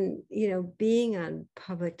 And then, you know, being on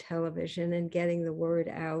public television and getting the word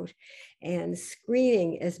out and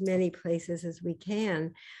screening as many places as we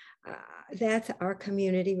can, that's our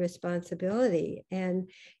community responsibility. And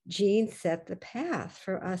Jean set the path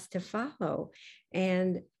for us to follow,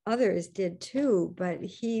 and others did too, but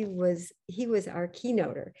he was our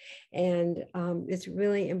keynoter. And it's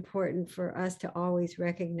really important for us to always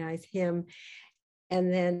recognize him,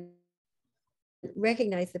 and then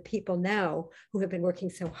recognize the people now who have been working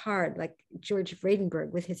so hard, like George Vredenberg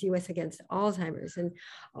with his US Against Alzheimer's and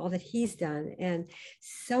all that he's done, and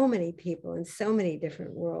so many people in so many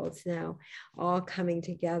different worlds now all coming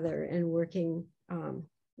together and working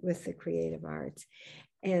with the creative arts.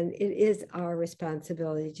 And it is our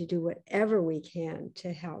responsibility to do whatever we can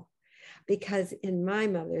to help, because in my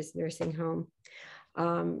mother's nursing home,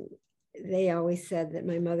 they always said that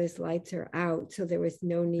my mother's lights are out, so there was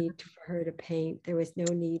no need for her to paint. There was no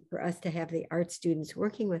need for us to have the art students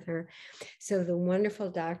working with her. So the wonderful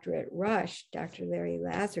doctor at Rush, Dr. Larry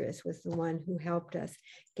Lazarus, was the one who helped us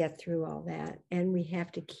get through all that. And we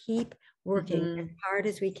have to keep working as hard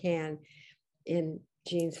as we can in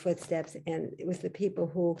Jean's footsteps, and it was the people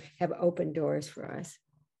who have opened doors for us.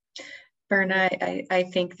 Berna, I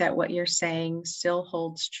think that what you're saying still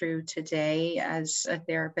holds true today as a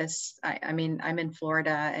therapist. I mean, I'm in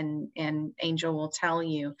Florida, and Angel will tell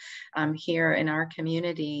you, here in our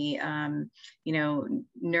community, you know,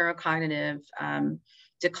 neurocognitive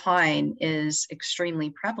decline is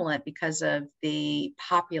extremely prevalent because of the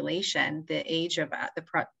population. The age of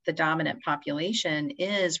the dominant population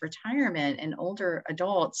is retirement and older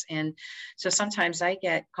adults. And so sometimes I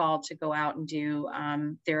get called to go out and do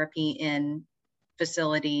therapy in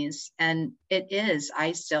facilities, and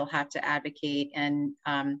I still have to advocate and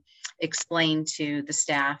explain to the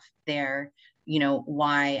staff there, you know,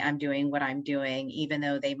 why I'm doing what I'm doing, even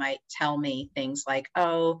though they might tell me things like,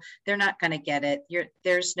 oh, they're not going to get it.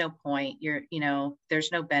 There's no point.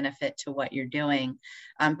 There's no benefit to what you're doing.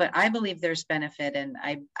 But I believe there's benefit. And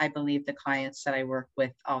I believe the clients that I work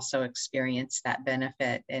with also experience that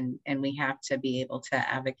benefit. And we have to be able to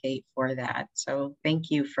advocate for that. So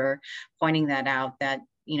thank you for pointing that out, that,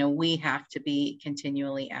 you know, we have to be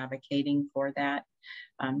continually advocating for that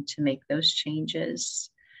to make those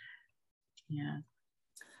changes. Yeah.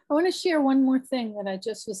 I want to share one more thing that I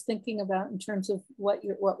just was thinking about in terms of what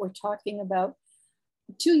we're talking about.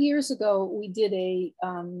 2 years ago, we did a,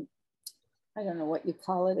 I don't know what you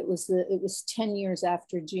call it. It was 10 years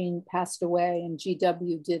after Gene passed away, and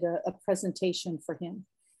GW did a presentation for him.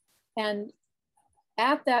 And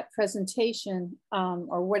at that presentation,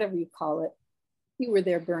 or whatever you call it, you were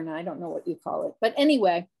there, Berna, I don't know what you call it. But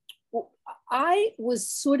anyway, I was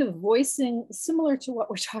sort of voicing, similar to what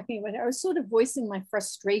we're talking about, I was sort of voicing my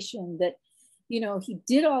frustration that, you know, he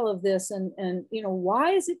did all of this and you know,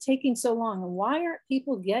 why is it taking so long? And why aren't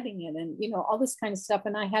people getting it? And, you know, all this kind of stuff.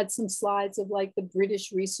 And I had some slides of like the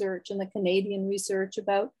British research and the Canadian research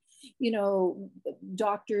about, you know,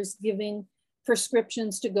 doctors giving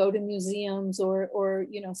prescriptions to go to museums or,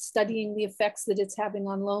 you know, studying the effects that it's having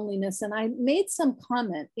on loneliness. And I made some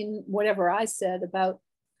comment in whatever I said about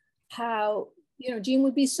how, you know, Gene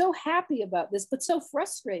would be so happy about this, but so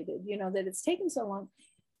frustrated, you know, that it's taken so long.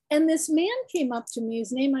 And this man came up to me,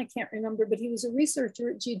 his name I can't remember, but he was a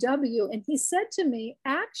researcher at GW. And he said to me,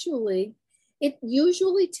 actually, it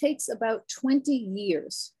usually takes about 20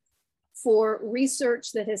 years for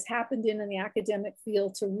research that has happened in the academic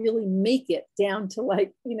field to really make it down to,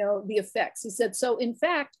 like, you know, the effects. He said, so in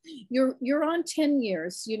fact, you're on 10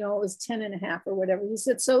 years, you know, it was 10 and a half or whatever. He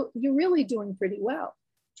said, so you're really doing pretty well.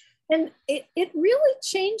 And it really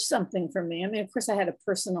changed something for me. I mean, of course, I had a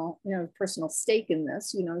personal stake in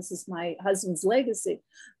this. You know, this is my husband's legacy.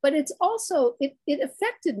 But it's also, it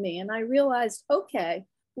affected me. And I realized, okay,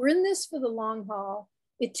 we're in this for the long haul.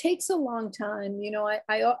 It takes a long time. You know,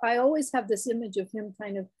 I always have this image of him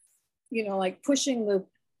kind of, you know, like pushing the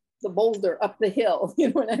boulder up the hill. You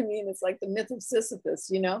know what I mean? It's like the myth of Sisyphus,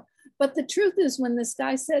 you know? But the truth is, when this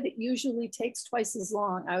guy said it usually takes twice as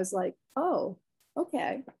long, I was like, oh,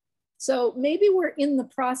 okay. So maybe we're in the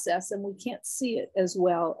process and we can't see it as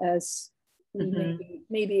well as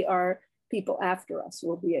maybe our people after us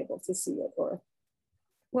will be able to see it. Or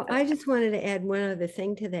well, I just wanted to add one other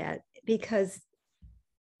thing to that, because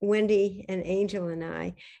Wendy and Angel and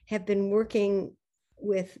I have been working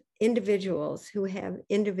with individuals who have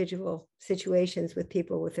individual situations with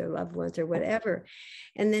people with their loved ones or whatever.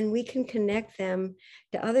 And then we can connect them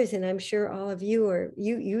to others. And I'm sure all of you are,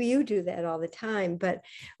 you do that all the time, but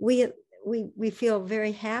we feel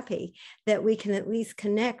very happy that we can at least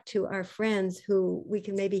connect to our friends who we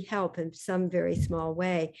can maybe help in some very small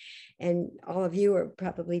way. And all of you are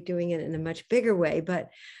probably doing it in a much bigger way, but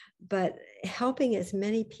helping as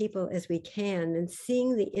many people as we can and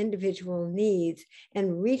seeing the individual needs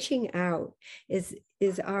and reaching out is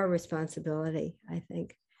our responsibility, I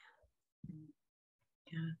think.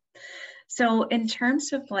 Yeah. So in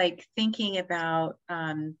terms of like thinking about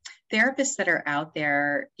therapists that are out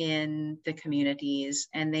there in the communities,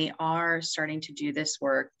 and they are starting to do this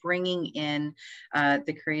work, bringing in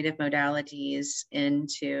the creative modalities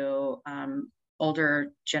into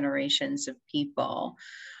older generations of people,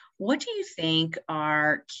 what do you think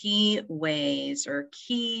are key ways or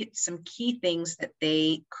some key things that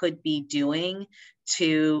they could be doing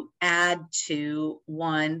to add to,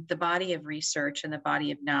 one, the body of research and the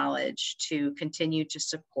body of knowledge to continue to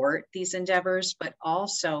support these endeavors, but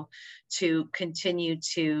also to continue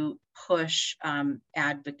to push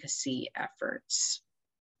advocacy efforts?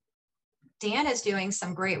 Dan is doing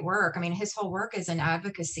some great work. I mean, his whole work is in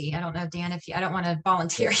advocacy. I don't know, Dan, I don't want to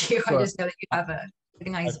volunteer you. Sure. I just know that you have a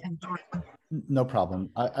nice. No problem.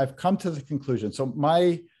 I've come to the conclusion. So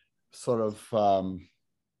my sort of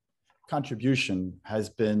contribution has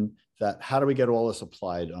been that how do we get all this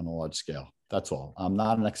applied on a large scale? That's all. I'm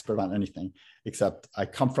not an expert on anything, except I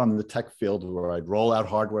come from the tech field where I'd roll out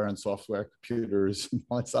hardware and software, computers and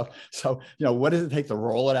all that stuff. So, you know, what does it take to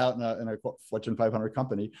roll it out in a Fortune 500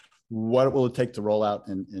 company? What will it take to roll out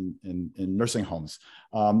in nursing homes?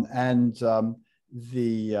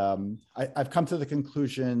 I've come to the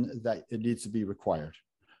conclusion that it needs to be required.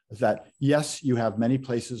 That yes, you have many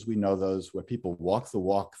places, we know those, where people walk the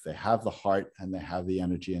walk, they have the heart and they have the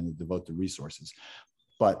energy and they devote the resources.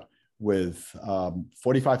 But with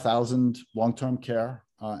 45,000 long-term care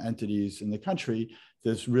entities in the country,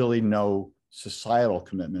 there's really no societal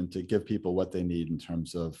commitment to give people what they need in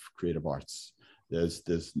terms of creative arts. There's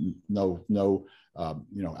no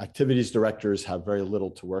activities directors have very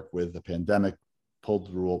little to work with. The pandemic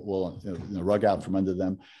pulled the rug out from under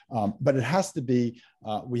them. But it has to be,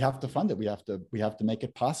 we have to fund it. We have to make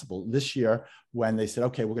it possible. This year, when they said,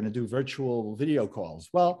 okay, we're going to do virtual video calls.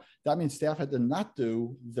 Well, that means staff had to not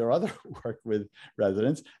do their other work with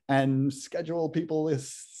residents and schedule people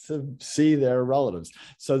to see their relatives.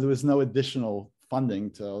 So there was no additional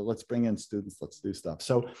funding to let's bring in students, let's do stuff.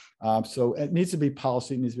 So it needs to be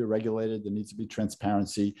policy, it needs to be regulated, there needs to be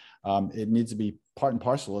transparency. It needs to be part and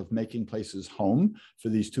parcel of making places home for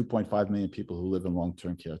these 2.5 million people who live in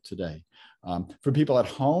long-term care today. For people at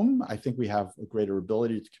home, I think we have a greater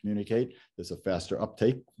ability to communicate. There's a faster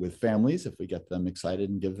uptake with families if we get them excited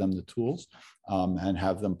and give them the tools and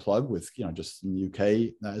have them plug with, just in the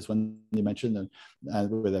UK, as Wendy mentioned,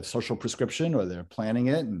 and with a social prescription or they're planning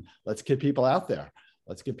it, and let's get people out there.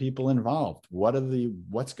 Let's get people involved.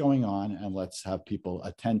 What's going on, and let's have people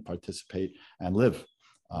attend, participate, and live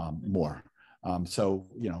more. So,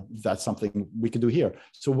 that's something we can do here.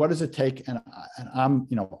 So what does it take? And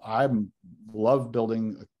I love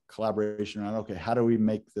building a collaboration around, okay, how do we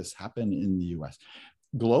make this happen in the US?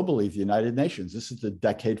 Globally, the United Nations, this is the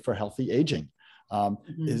decade for healthy aging.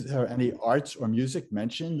 Is there any arts or music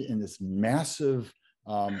mentioned in this massive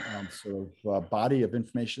body of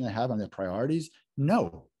information they have on their priorities?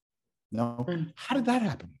 No. How did that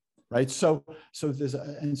happen? Right. So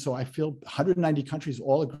I feel 190 countries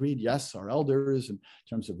all agreed, yes, our elders in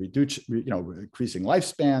terms of increasing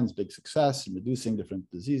lifespans, big success, and reducing different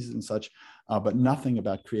diseases and such, but nothing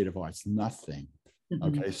about creative arts, nothing.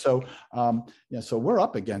 Okay, so so we're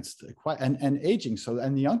up against and aging. So,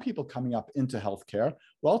 and the young people coming up into healthcare,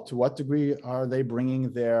 well, to what degree are they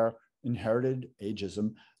bringing their inherited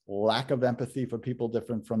ageism, lack of empathy for people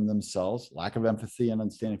different from themselves, lack of empathy and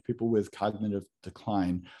understanding of people with cognitive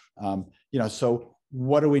decline? So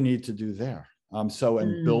what do we need to do there?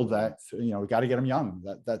 Build that, we got to get them young,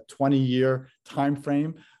 that 20-year time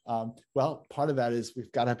frame. Well, part of that is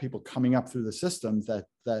we've got to have people coming up through the systems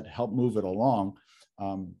that help move it along.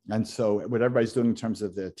 And so what everybody's doing in terms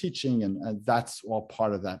of their teaching, and that's all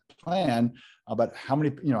part of that plan. But how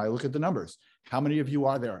many, I look at the numbers. How many of you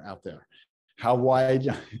are there out there? How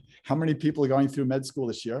how many people are going through med school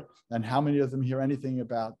this year? And how many of them hear anything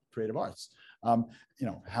about creative arts?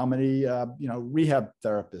 How many, rehab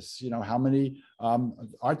therapists, how many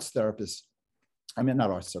arts therapists,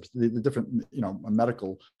 not arts therapists, the different,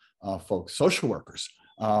 medical folks, social workers,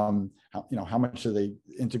 how much are they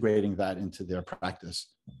integrating that into their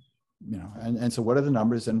practice? And so what are the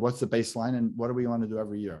numbers and what's the baseline and what do we want to do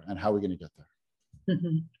every year and how are we going to get there?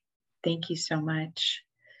 Thank you so much.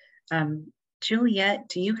 Juliet,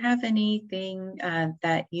 do you have anything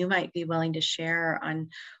that you might be willing to share on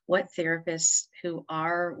what therapists who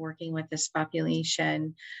are working with this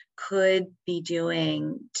population could be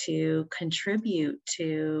doing to contribute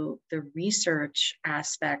to the research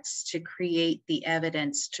aspects, to create the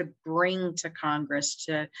evidence, to bring to Congress,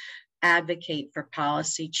 to advocate for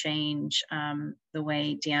policy change the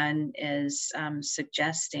way Dan is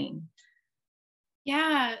suggesting?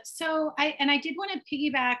 Yeah, so I did want to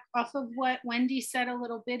piggyback off of what Wendy said a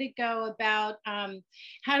little bit ago about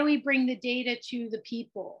how do we bring the data to the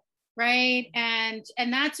people, right? And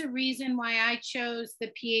that's a reason why I chose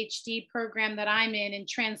the PhD program that I'm in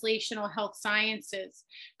translational health sciences,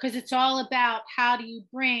 because it's all about how do you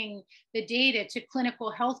bring the data to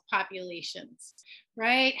clinical health populations,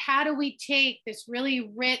 right? How do we take this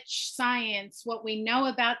really rich science, what we know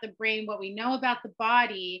about the brain, what we know about the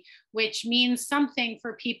body, which means something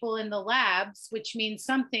for people in the labs, which means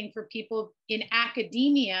something for people in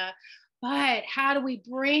academia, but how do we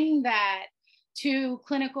bring that to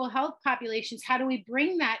clinical health populations? How do we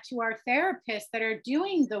bring that to our therapists that are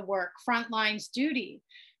doing the work, frontlines duty,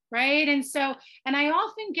 right? And I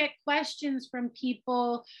often get questions from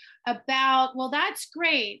people about, well, that's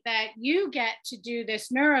great that you get to do this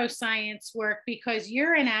neuroscience work because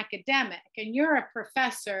you're an academic and you're a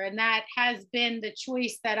professor, and that has been the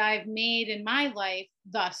choice that I've made in my life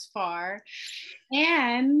thus far.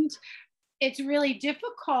 And it's really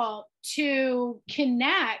difficult to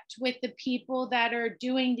connect with the people that are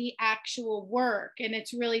doing the actual work. And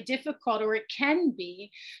it's really difficult, or it can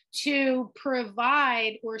be, to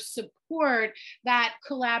provide or support that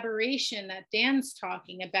collaboration that Dan's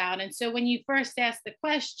talking about. And so when you first asked the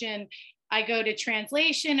question, I go to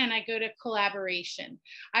translation and I go to collaboration.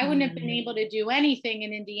 I wouldn't have been able to do anything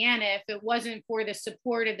in Indiana if it wasn't for the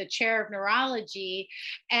support of the chair of neurology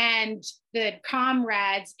and the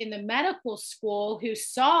comrades in the medical school who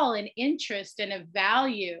saw an interest and a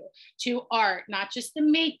value to art, not just the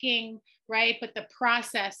making, right, but the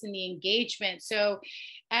process and the engagement. So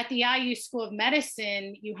at the IU School of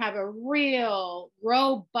Medicine, you have a real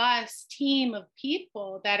robust team of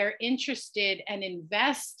people that are interested and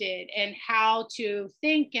invested in how to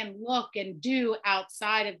think and look and do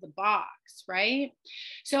outside of the box, right?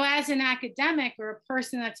 So as an academic or a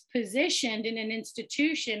person that's positioned in an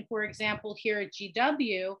institution, for example, here at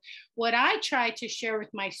GW, what I try to share with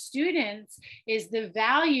my students is the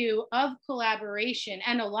value of collaboration,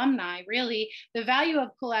 and alumni, really, the value of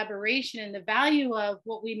collaboration and the value of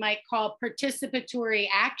what we might call participatory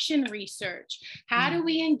action research. How do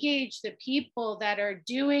we engage the people that are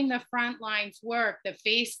doing the front lines work, the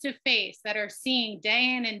face-to-face, that are seeing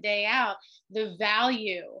day in and day out the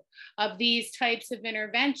value of these types of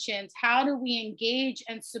interventions? How do we engage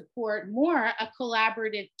and support more a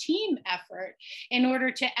collaborative team effort in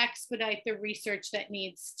order to expedite the research that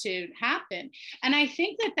needs to happen? And I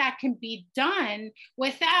think that that can be done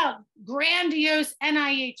without grandiose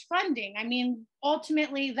NIH funding. I mean,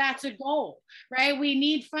 ultimately, that's a goal, right? We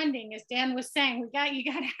need funding, as Dan was saying. You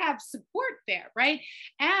got to have support there, right?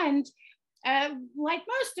 And like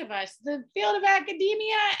most of us, the field of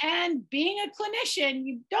academia and being a clinician,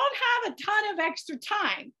 you don't have a ton of extra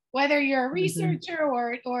time, whether you're a researcher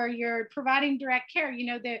or you're providing direct care. You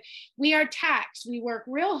know, we are taxed. We work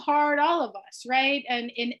real hard, all of us, right?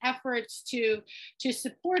 And in efforts to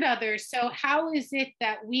support others. So how is it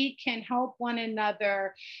that we can help one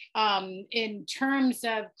another in terms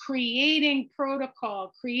of creating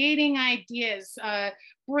protocol, creating ideas,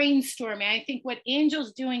 brainstorming? I think what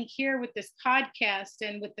Angel's doing here with this podcast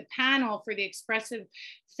and with the panel for the Expressive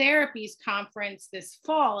Therapies Conference this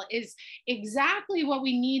fall is exactly what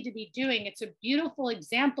we need to be doing. It's a beautiful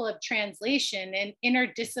example of translation and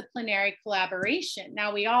interdisciplinary collaboration.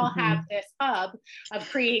 Now we all have this hub of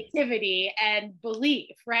creativity and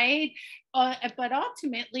belief, right? But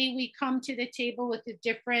ultimately we come to the table with a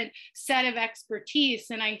different set of expertise.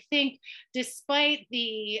 And I think despite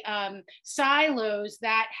the silos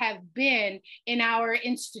that have been in our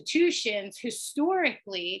institutions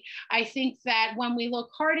historically, I think that when we look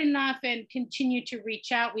hard enough and continue to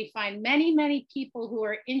reach out, we find many, many people who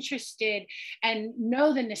are interested and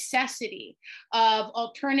know the necessity of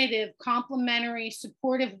alternative, complementary,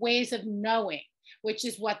 supportive ways of knowing, which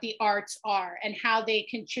is what the arts are, and how they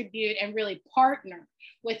contribute and really partner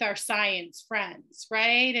with our science friends,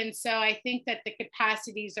 right? And so I think that the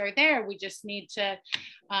capacities are there. We just need to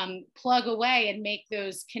plug away and make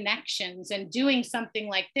those connections. And doing something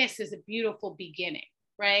like this is a beautiful beginning,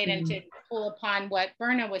 right? And to pull upon what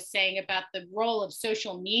Berna was saying about the role of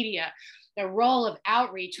social media, the role of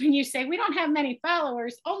outreach. When you say we don't have many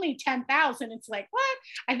followers, only 10,000, it's like, what?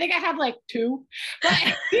 I think I have like 2.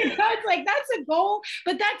 But you know, it's like that's a goal,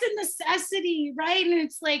 but that's a necessity, right? And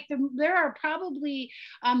it's like there are probably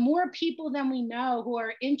more people than we know who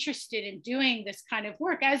are interested in doing this kind of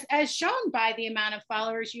work, as shown by the amount of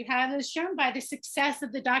followers you have, as shown by the success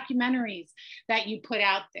of the documentaries that you put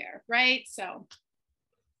out there, right? So.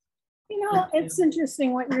 You know, it's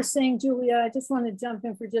interesting what you're saying, Julia. I just want to jump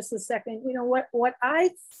in for just a second. You know, what I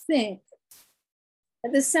think,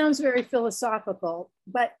 and this sounds very philosophical,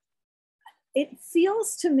 but it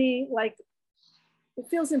feels to me like, it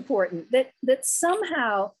feels important that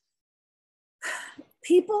somehow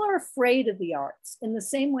people are afraid of the arts in the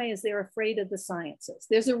same way as they're afraid of the sciences.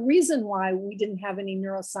 There's a reason why we didn't have any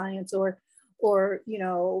neuroscience or, you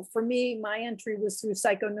know, for me, my entry was through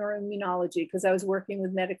psychoneuroimmunology because I was working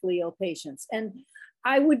with medically ill patients. And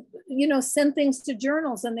I would, you know, send things to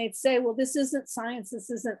journals and they'd say, well, this isn't science,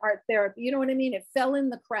 this isn't art therapy. You know what I mean? It fell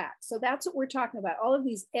in the cracks. So that's what we're talking about, all of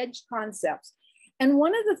these edge concepts. And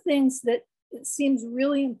one of the things that seems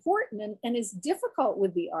really important and is difficult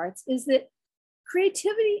with the arts is that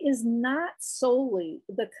creativity is not solely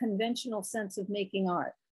the conventional sense of making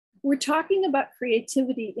art. We're talking about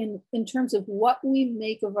creativity in terms of what we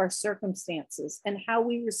make of our circumstances and how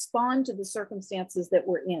we respond to the circumstances that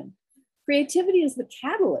we're in. Creativity is the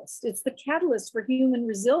catalyst. It's the catalyst for human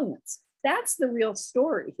resilience. That's the real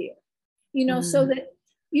story here. You know, so that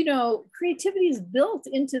you know, creativity is built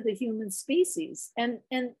into the human species, and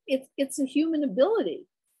it's a human ability.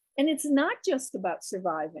 And it's not just about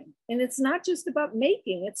surviving, and it's not just about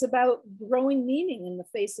making, it's about growing meaning in the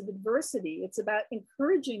face of adversity. It's about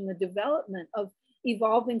encouraging the development of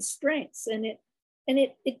evolving strengths. And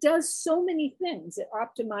it does so many things. It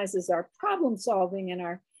optimizes our problem solving and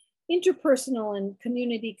our interpersonal and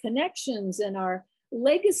community connections and our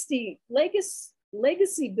legacy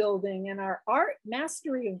building and our art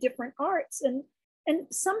mastery of different arts. And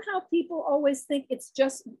somehow people always think it's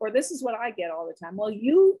just, or this is what I get all the time, well,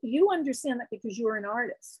 you understand that because you're an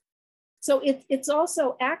artist. So it's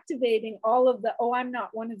also activating all of the, oh, I'm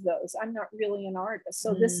not one of those, I'm not really an artist,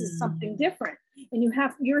 so this is something different. And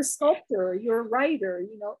you're a sculptor, you're a writer,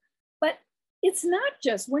 you know. But it's not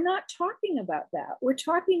just, we're not talking about that. We're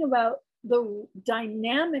talking about the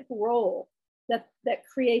dynamic role that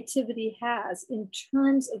creativity has in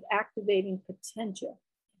terms of activating potential,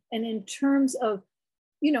 and in terms of,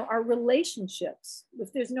 you know, our relationships.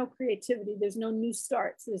 If there's no creativity, there's no new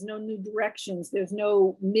starts, there's no new directions, there's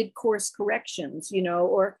no mid-course corrections, you know,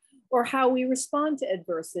 or how we respond to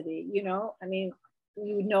adversity, you know. I mean,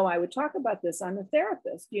 you would know I would talk about this. I'm a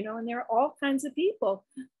therapist, you know, and there are all kinds of people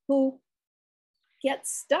who get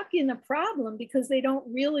stuck in a problem because they don't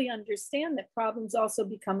really understand that problems also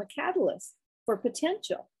become a catalyst for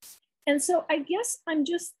potential. And so I guess I'm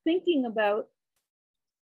just thinking about,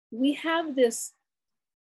 we have this,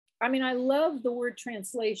 I mean, I love the word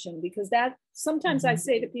translation, because that sometimes I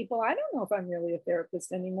say to people, I don't know if I'm really a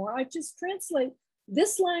therapist anymore. I just translate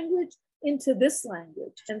this language into this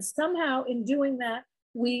language. And somehow in doing that,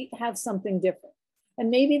 we have something different.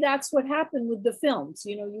 And maybe that's what happened with the films.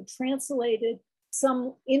 You know, you translated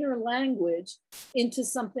some inner language into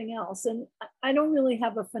something else. And I don't really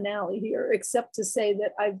have a finale here, except to say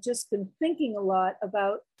that I've just been thinking a lot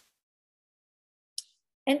about,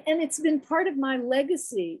 and it's been part of my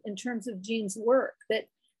legacy in terms of Jean's work,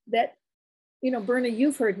 that, you know, Berna,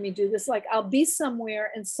 you've heard me do this, like I'll be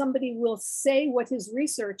somewhere and somebody will say what his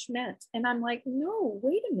research meant. And I'm like, no,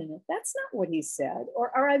 wait a minute, that's not what he said.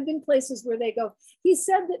 Or I've been places where they go, he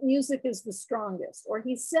said that music is the strongest, or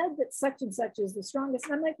he said that such and such is the strongest.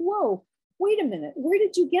 And I'm like, whoa, wait a minute, where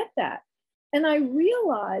did you get that? And I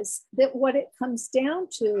realized that what it comes down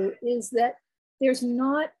to is that there's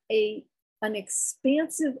not an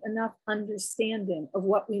expansive enough understanding of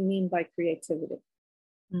what we mean by creativity.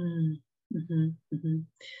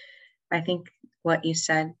 I think what you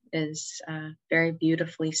said is very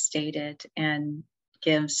beautifully stated, and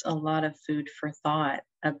gives a lot of food for thought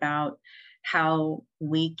about how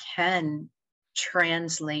we can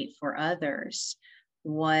translate for others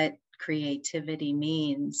what creativity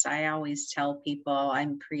means. I always tell people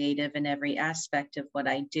I'm creative in every aspect of what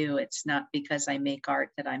I do. It's not because I make art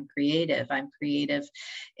that I'm creative. I'm creative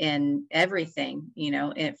in everything, you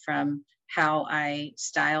know, from how I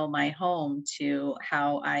style my home, to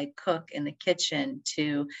how I cook in the kitchen,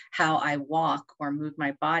 to how I walk or move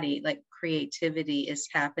my body. Like, creativity is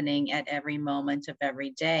happening at every moment of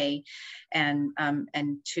every day. And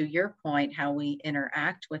to your point, how we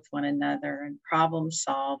interact with one another and problem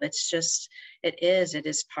solve, it's just, it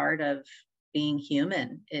is part of being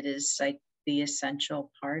human. It is like the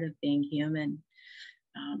essential part of being human.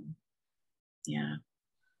 Yeah.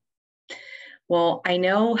 Well, I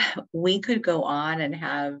know we could go on and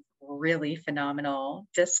have really phenomenal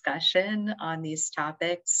discussion on these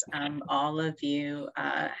topics. All of you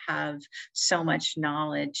have so much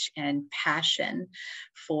knowledge and passion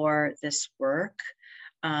for this work.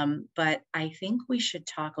 But I think we should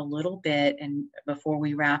talk a little bit, and before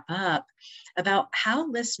we wrap up, about how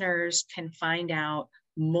listeners can find out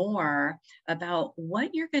more about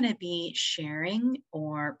what you're going to be sharing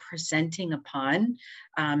or presenting upon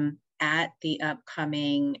at the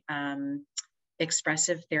upcoming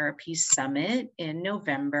Expressive Therapy Summit in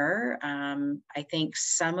November. I think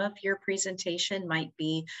some of your presentation might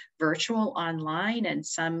be virtual online, and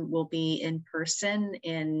some will be in person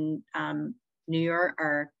in New York,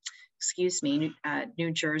 or excuse me,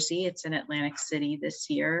 New Jersey. It's in Atlantic City this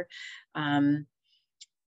year.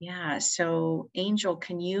 Yeah, so Angel,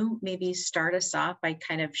 can you maybe start us off by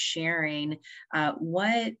kind of sharing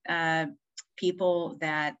what people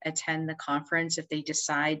that attend the conference, if they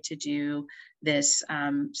decide to do this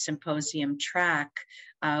symposium track,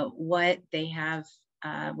 what they have,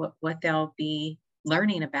 what they'll be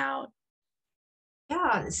learning about?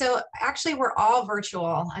 Yeah, so actually we're all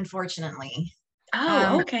virtual, unfortunately.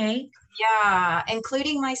 Oh, okay. Yeah,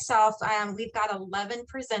 including myself. We've got 11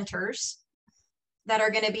 presenters that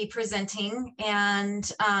are going to be presenting, and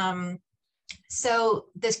So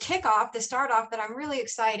this kickoff, the start off that I'm really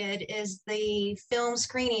excited is the film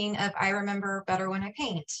screening of I Remember Better When I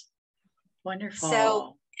Paint. Wonderful.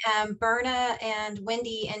 So Berna and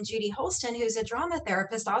Wendy and Judy Holston, who's a drama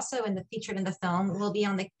therapist, also featured in the film, will be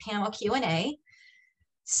on the panel Q&A.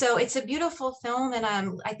 So it's a beautiful film, and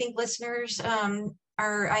I think listeners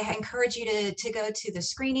I encourage you to go to the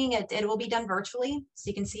screening. It will be done virtually, so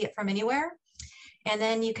you can see it from anywhere. And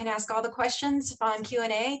then you can ask all the questions on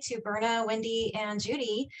Q&A to Berna, Wendy, and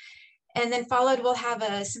Judy. And then followed, we'll have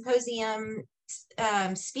a symposium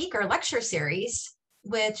speaker lecture series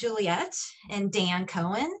with Juliet and Dan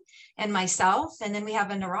Cohen and myself. And then we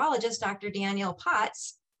have a neurologist, Dr. Daniel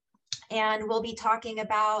Potts, and we'll be talking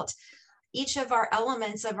about each of our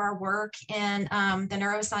elements of our work in the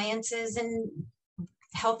neurosciences and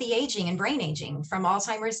healthy aging and brain aging, from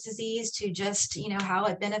Alzheimer's disease to just, how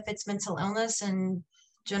it benefits mental illness and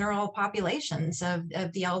general populations of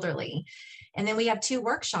the elderly. And then we have 2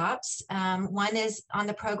 workshops. One is on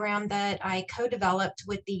the program that I co-developed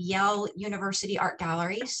with the Yale University Art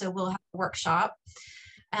Gallery. So we'll have a workshop.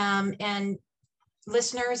 And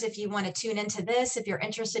listeners, if you want to tune into this, if you're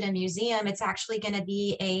interested in museum, it's actually going to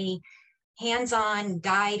be a hands-on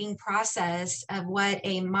guiding process of what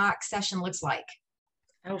a mock session looks like.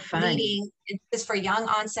 Oh, fun. It's for young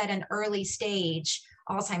onset and early stage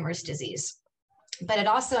Alzheimer's disease, but it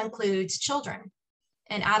also includes children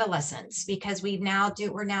and adolescents, because we're now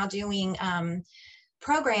doing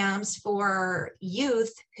programs for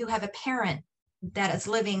youth who have a parent that is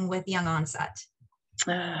living with young onset.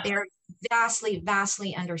 They're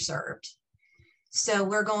vastly underserved. So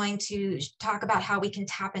we're going to talk about how we can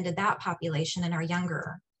tap into that population and are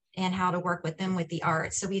younger, and how to work with them with the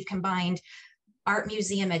arts. So we've combined art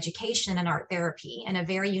museum education and art therapy in a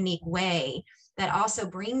very unique way that also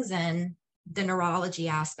brings in the neurology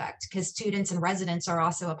aspect, because students and residents are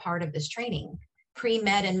also a part of this training.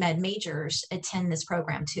 Pre-med and med majors attend this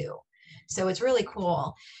program too. So it's really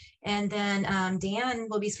cool. And then Dan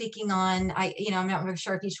will be speaking on, I'm not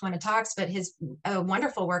sure if each one talks, but his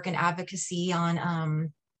wonderful work in advocacy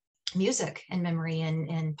on music and memory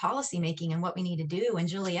and policy making and what we need to do, and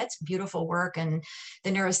Juliet's beautiful work and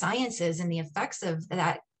the neurosciences and the effects of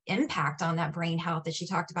that impact on that brain health that she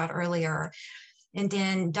talked about earlier. And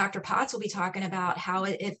then Dr. Potts will be talking about how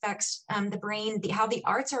it affects the brain, how the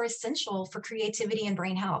arts are essential for creativity and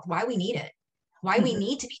brain health, why we need it, why we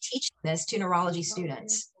need to be teaching this to neurology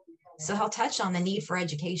students. So he'll touch on the need for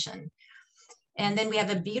education. And then we have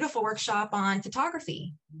a beautiful workshop on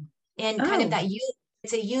photography and kind of that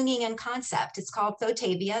it's a Jungian concept. It's called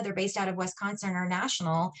Photavia. They're based out of Wisconsin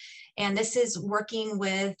International. And this is working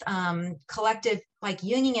with collective, like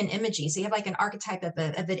Jungian imagery. So you have like an archetype of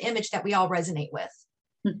an image that we all resonate with,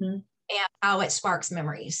 and how it sparks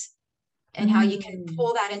memories, and how you can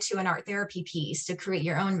pull that into an art therapy piece to create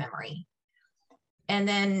your own memory. And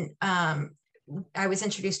then I was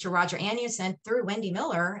introduced to Roger Annuson through Wendy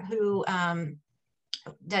Miller, who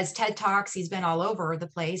does TED Talks. He's been all over the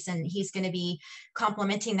place, and he's going to be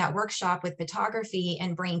complementing that workshop with photography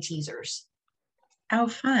and brain teasers. Oh,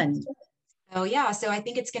 fun. So yeah, so I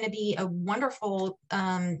think it's going to be a wonderful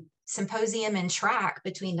symposium and track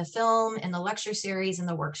between the film and the lecture series and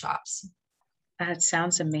the workshops. That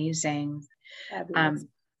sounds amazing. Fabulous.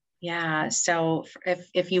 Yeah, so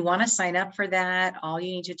if you want to sign up for that, all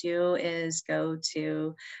you need to do is go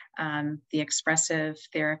to the Expressive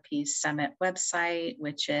Therapy Summit website,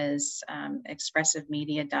 which is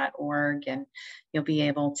expressivemedia.org, and you'll be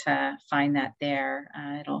able to find that there.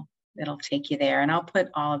 It'll take you there, and I'll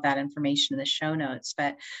put all of that information in the show notes.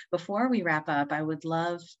 But before we wrap up, I would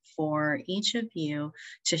love for each of you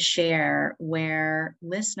to share where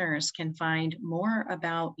listeners can find more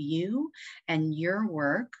about you and your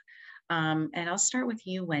work. And I'll start with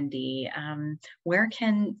you, Wendy. Where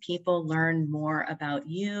can people learn more about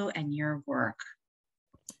you and your work?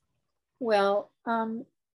 Well,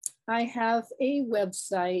 I have a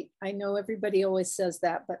website. I know everybody always says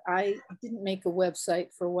that, but I didn't make a website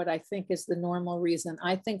for what I think is the normal reason.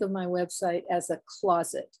 I think of my website as a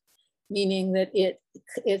closet, meaning that it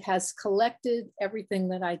has collected everything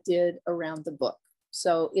that I did around the book.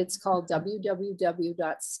 So it's called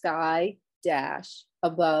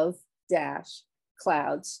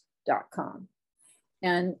www.sky-above-clouds.com.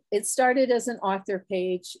 And it started as an author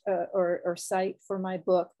page or site for my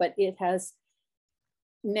book, but it has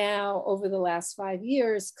now, over the last 5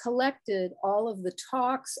 years, collected all of the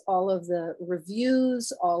talks, all of the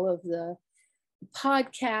reviews, all of the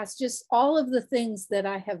podcasts, just all of the things that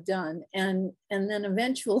I have done. And then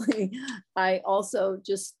eventually I also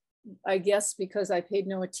just, I guess because I paid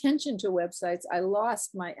no attention to websites, I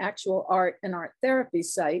lost my actual art and art therapy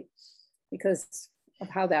site. because of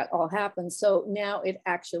how that all happened. So now it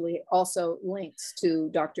actually also links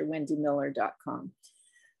to drwendymiller.com.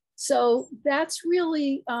 So that's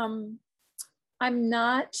really, I'm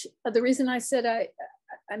not, the reason I said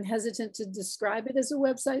I'm hesitant to describe it as a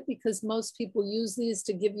website, because most people use these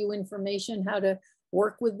to give you information how to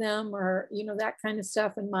work with them, or, you know, that kind of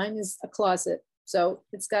stuff. And mine is a closet. So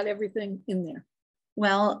it's got everything in there.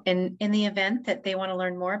 Well, in the event that they want to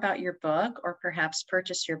learn more about your book or perhaps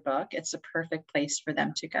purchase your book, it's a perfect place for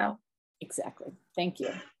them to go. Exactly. Thank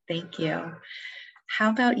you. Thank you. How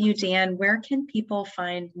about you, Dan? Where can people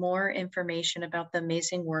find more information about the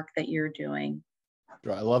amazing work that you're doing?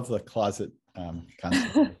 I love the closet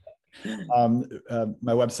concept.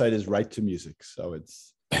 My website is Right to Music. So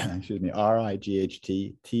it's, excuse me,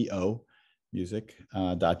 RIGHTTO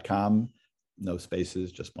music.com. No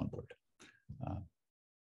spaces, just one word. All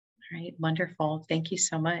right, wonderful. Thank you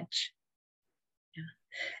so much. Yeah.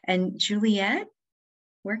 And Juliet,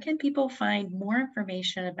 where can people find more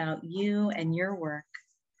information about you and your work?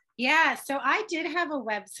 Yeah, so I did have a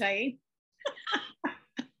website.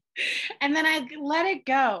 And then I let it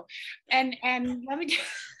go. And let me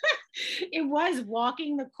it was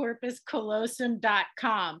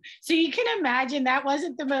walkingthecorpuscallosum.com. So you can imagine that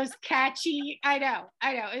wasn't the most catchy. I know,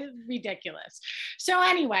 it was ridiculous. So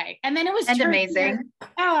anyway, and then it was amazing.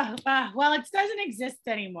 Oh, well, it doesn't exist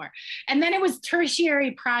anymore. And then it was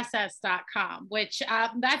tertiaryprocess.com, which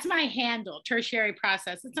that's my handle, tertiary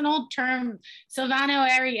process. It's an old term, Silvano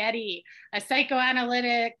Arietti, a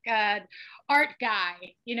psychoanalytic art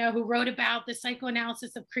guy, you know, who wrote about the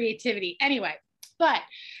psychoanalysis of creativity. Anyway, but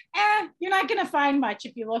you're not going to find much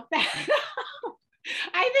if you look that up.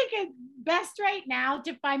 I think it's best right now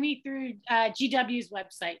to find me through GW's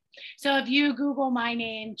website. So if you Google my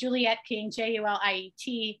name, Juliet King,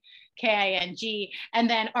 JulietKing, and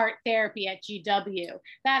then art therapy at GW,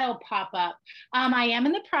 that'll pop up. I am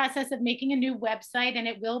in the process of making a new website, and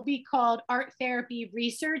it will be called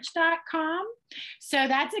arttherapyresearch.com. So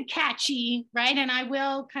that's a catchy, right? And I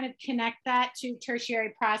will kind of connect that to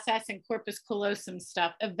tertiary process and corpus callosum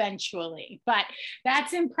stuff eventually, but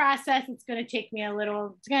that's in process. It's going to take me a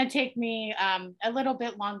little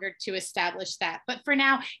bit longer to establish that. But for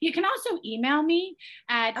now, you can also email me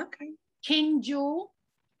at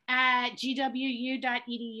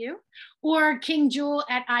kingjul@gwu.edu or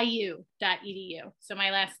kingjul@iu.edu. So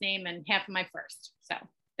my last name and half of my first. So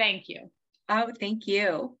thank you. Oh, thank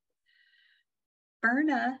you.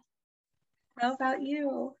 Berna, how about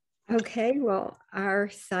you? Okay, well, our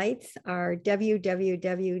sites are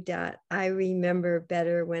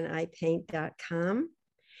www.irememberbetterwhenipaint.com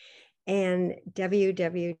and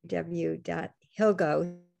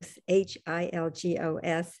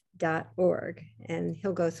www.hilgos.org. And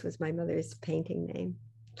Hilgos was my mother's painting name.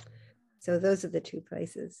 So those are the two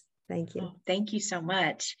places. Thank you. Oh, thank you so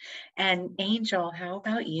much. And Angel, how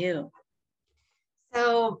about you?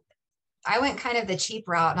 So I went kind of the cheap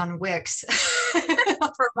route on Wix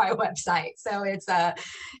for my website. So it's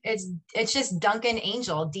just Duncan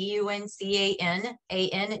Angel,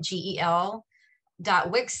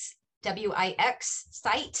 DuncanAngel.wix, WIX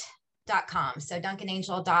site.com. So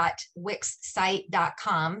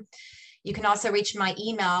duncanangel.wixsite.com. You can also reach my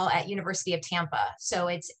email at University of Tampa. So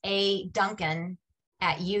it's aduncan@UT,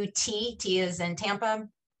 T as in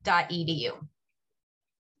Tampa.edu.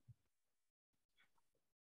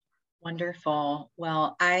 Wonderful.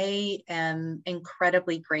 Well, I am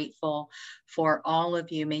incredibly grateful for all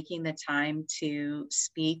of you making the time to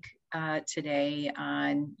speak today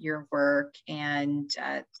on your work and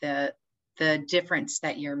the difference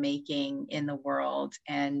that you're making in the world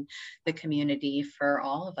and the community for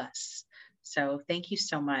all of us. So thank you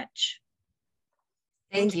so much.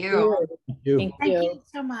 Thank you. Thank you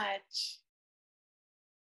so much.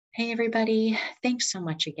 Hey, everybody. Thanks so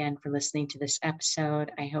much again for listening to this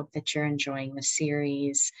episode. I hope that you're enjoying the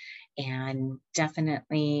series, and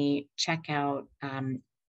definitely check out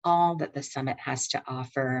all that the summit has to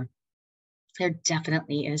offer. There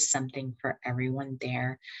definitely is something for everyone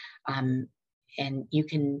there. And you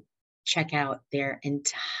can check out their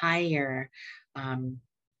entire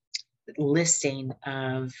listing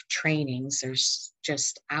of trainings. There's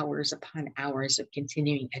just hours upon hours of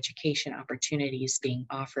continuing education opportunities being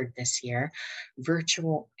offered this year,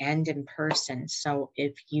 virtual and in person. So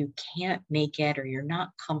if you can't make it or you're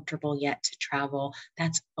not comfortable yet to travel,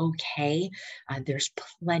 that's okay. There's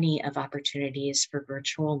plenty of opportunities for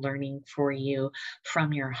virtual learning for you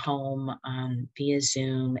from your home via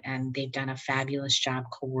Zoom, and they've done a fabulous job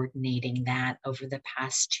coordinating that over the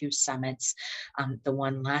past two summits, the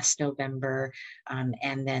one last November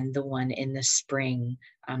and then the one in the spring spring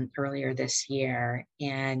earlier this year.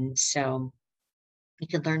 And so you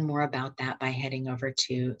can learn more about that by heading over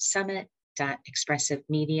to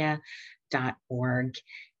summit.expressivemedia.org.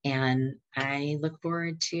 And I look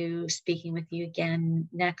forward to speaking with you again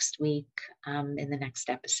next week in the next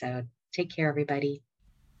episode. Take care, everybody.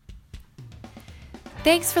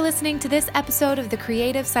 Thanks for listening to this episode of The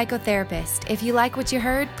Creative Psychotherapist. If you like what you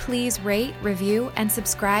heard, please rate, review, and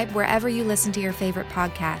subscribe wherever you listen to your favorite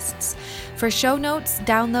podcasts. For show notes,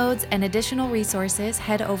 downloads, and additional resources,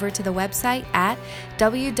 head over to the website at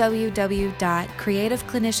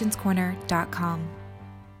www.creativeclinicianscorner.com.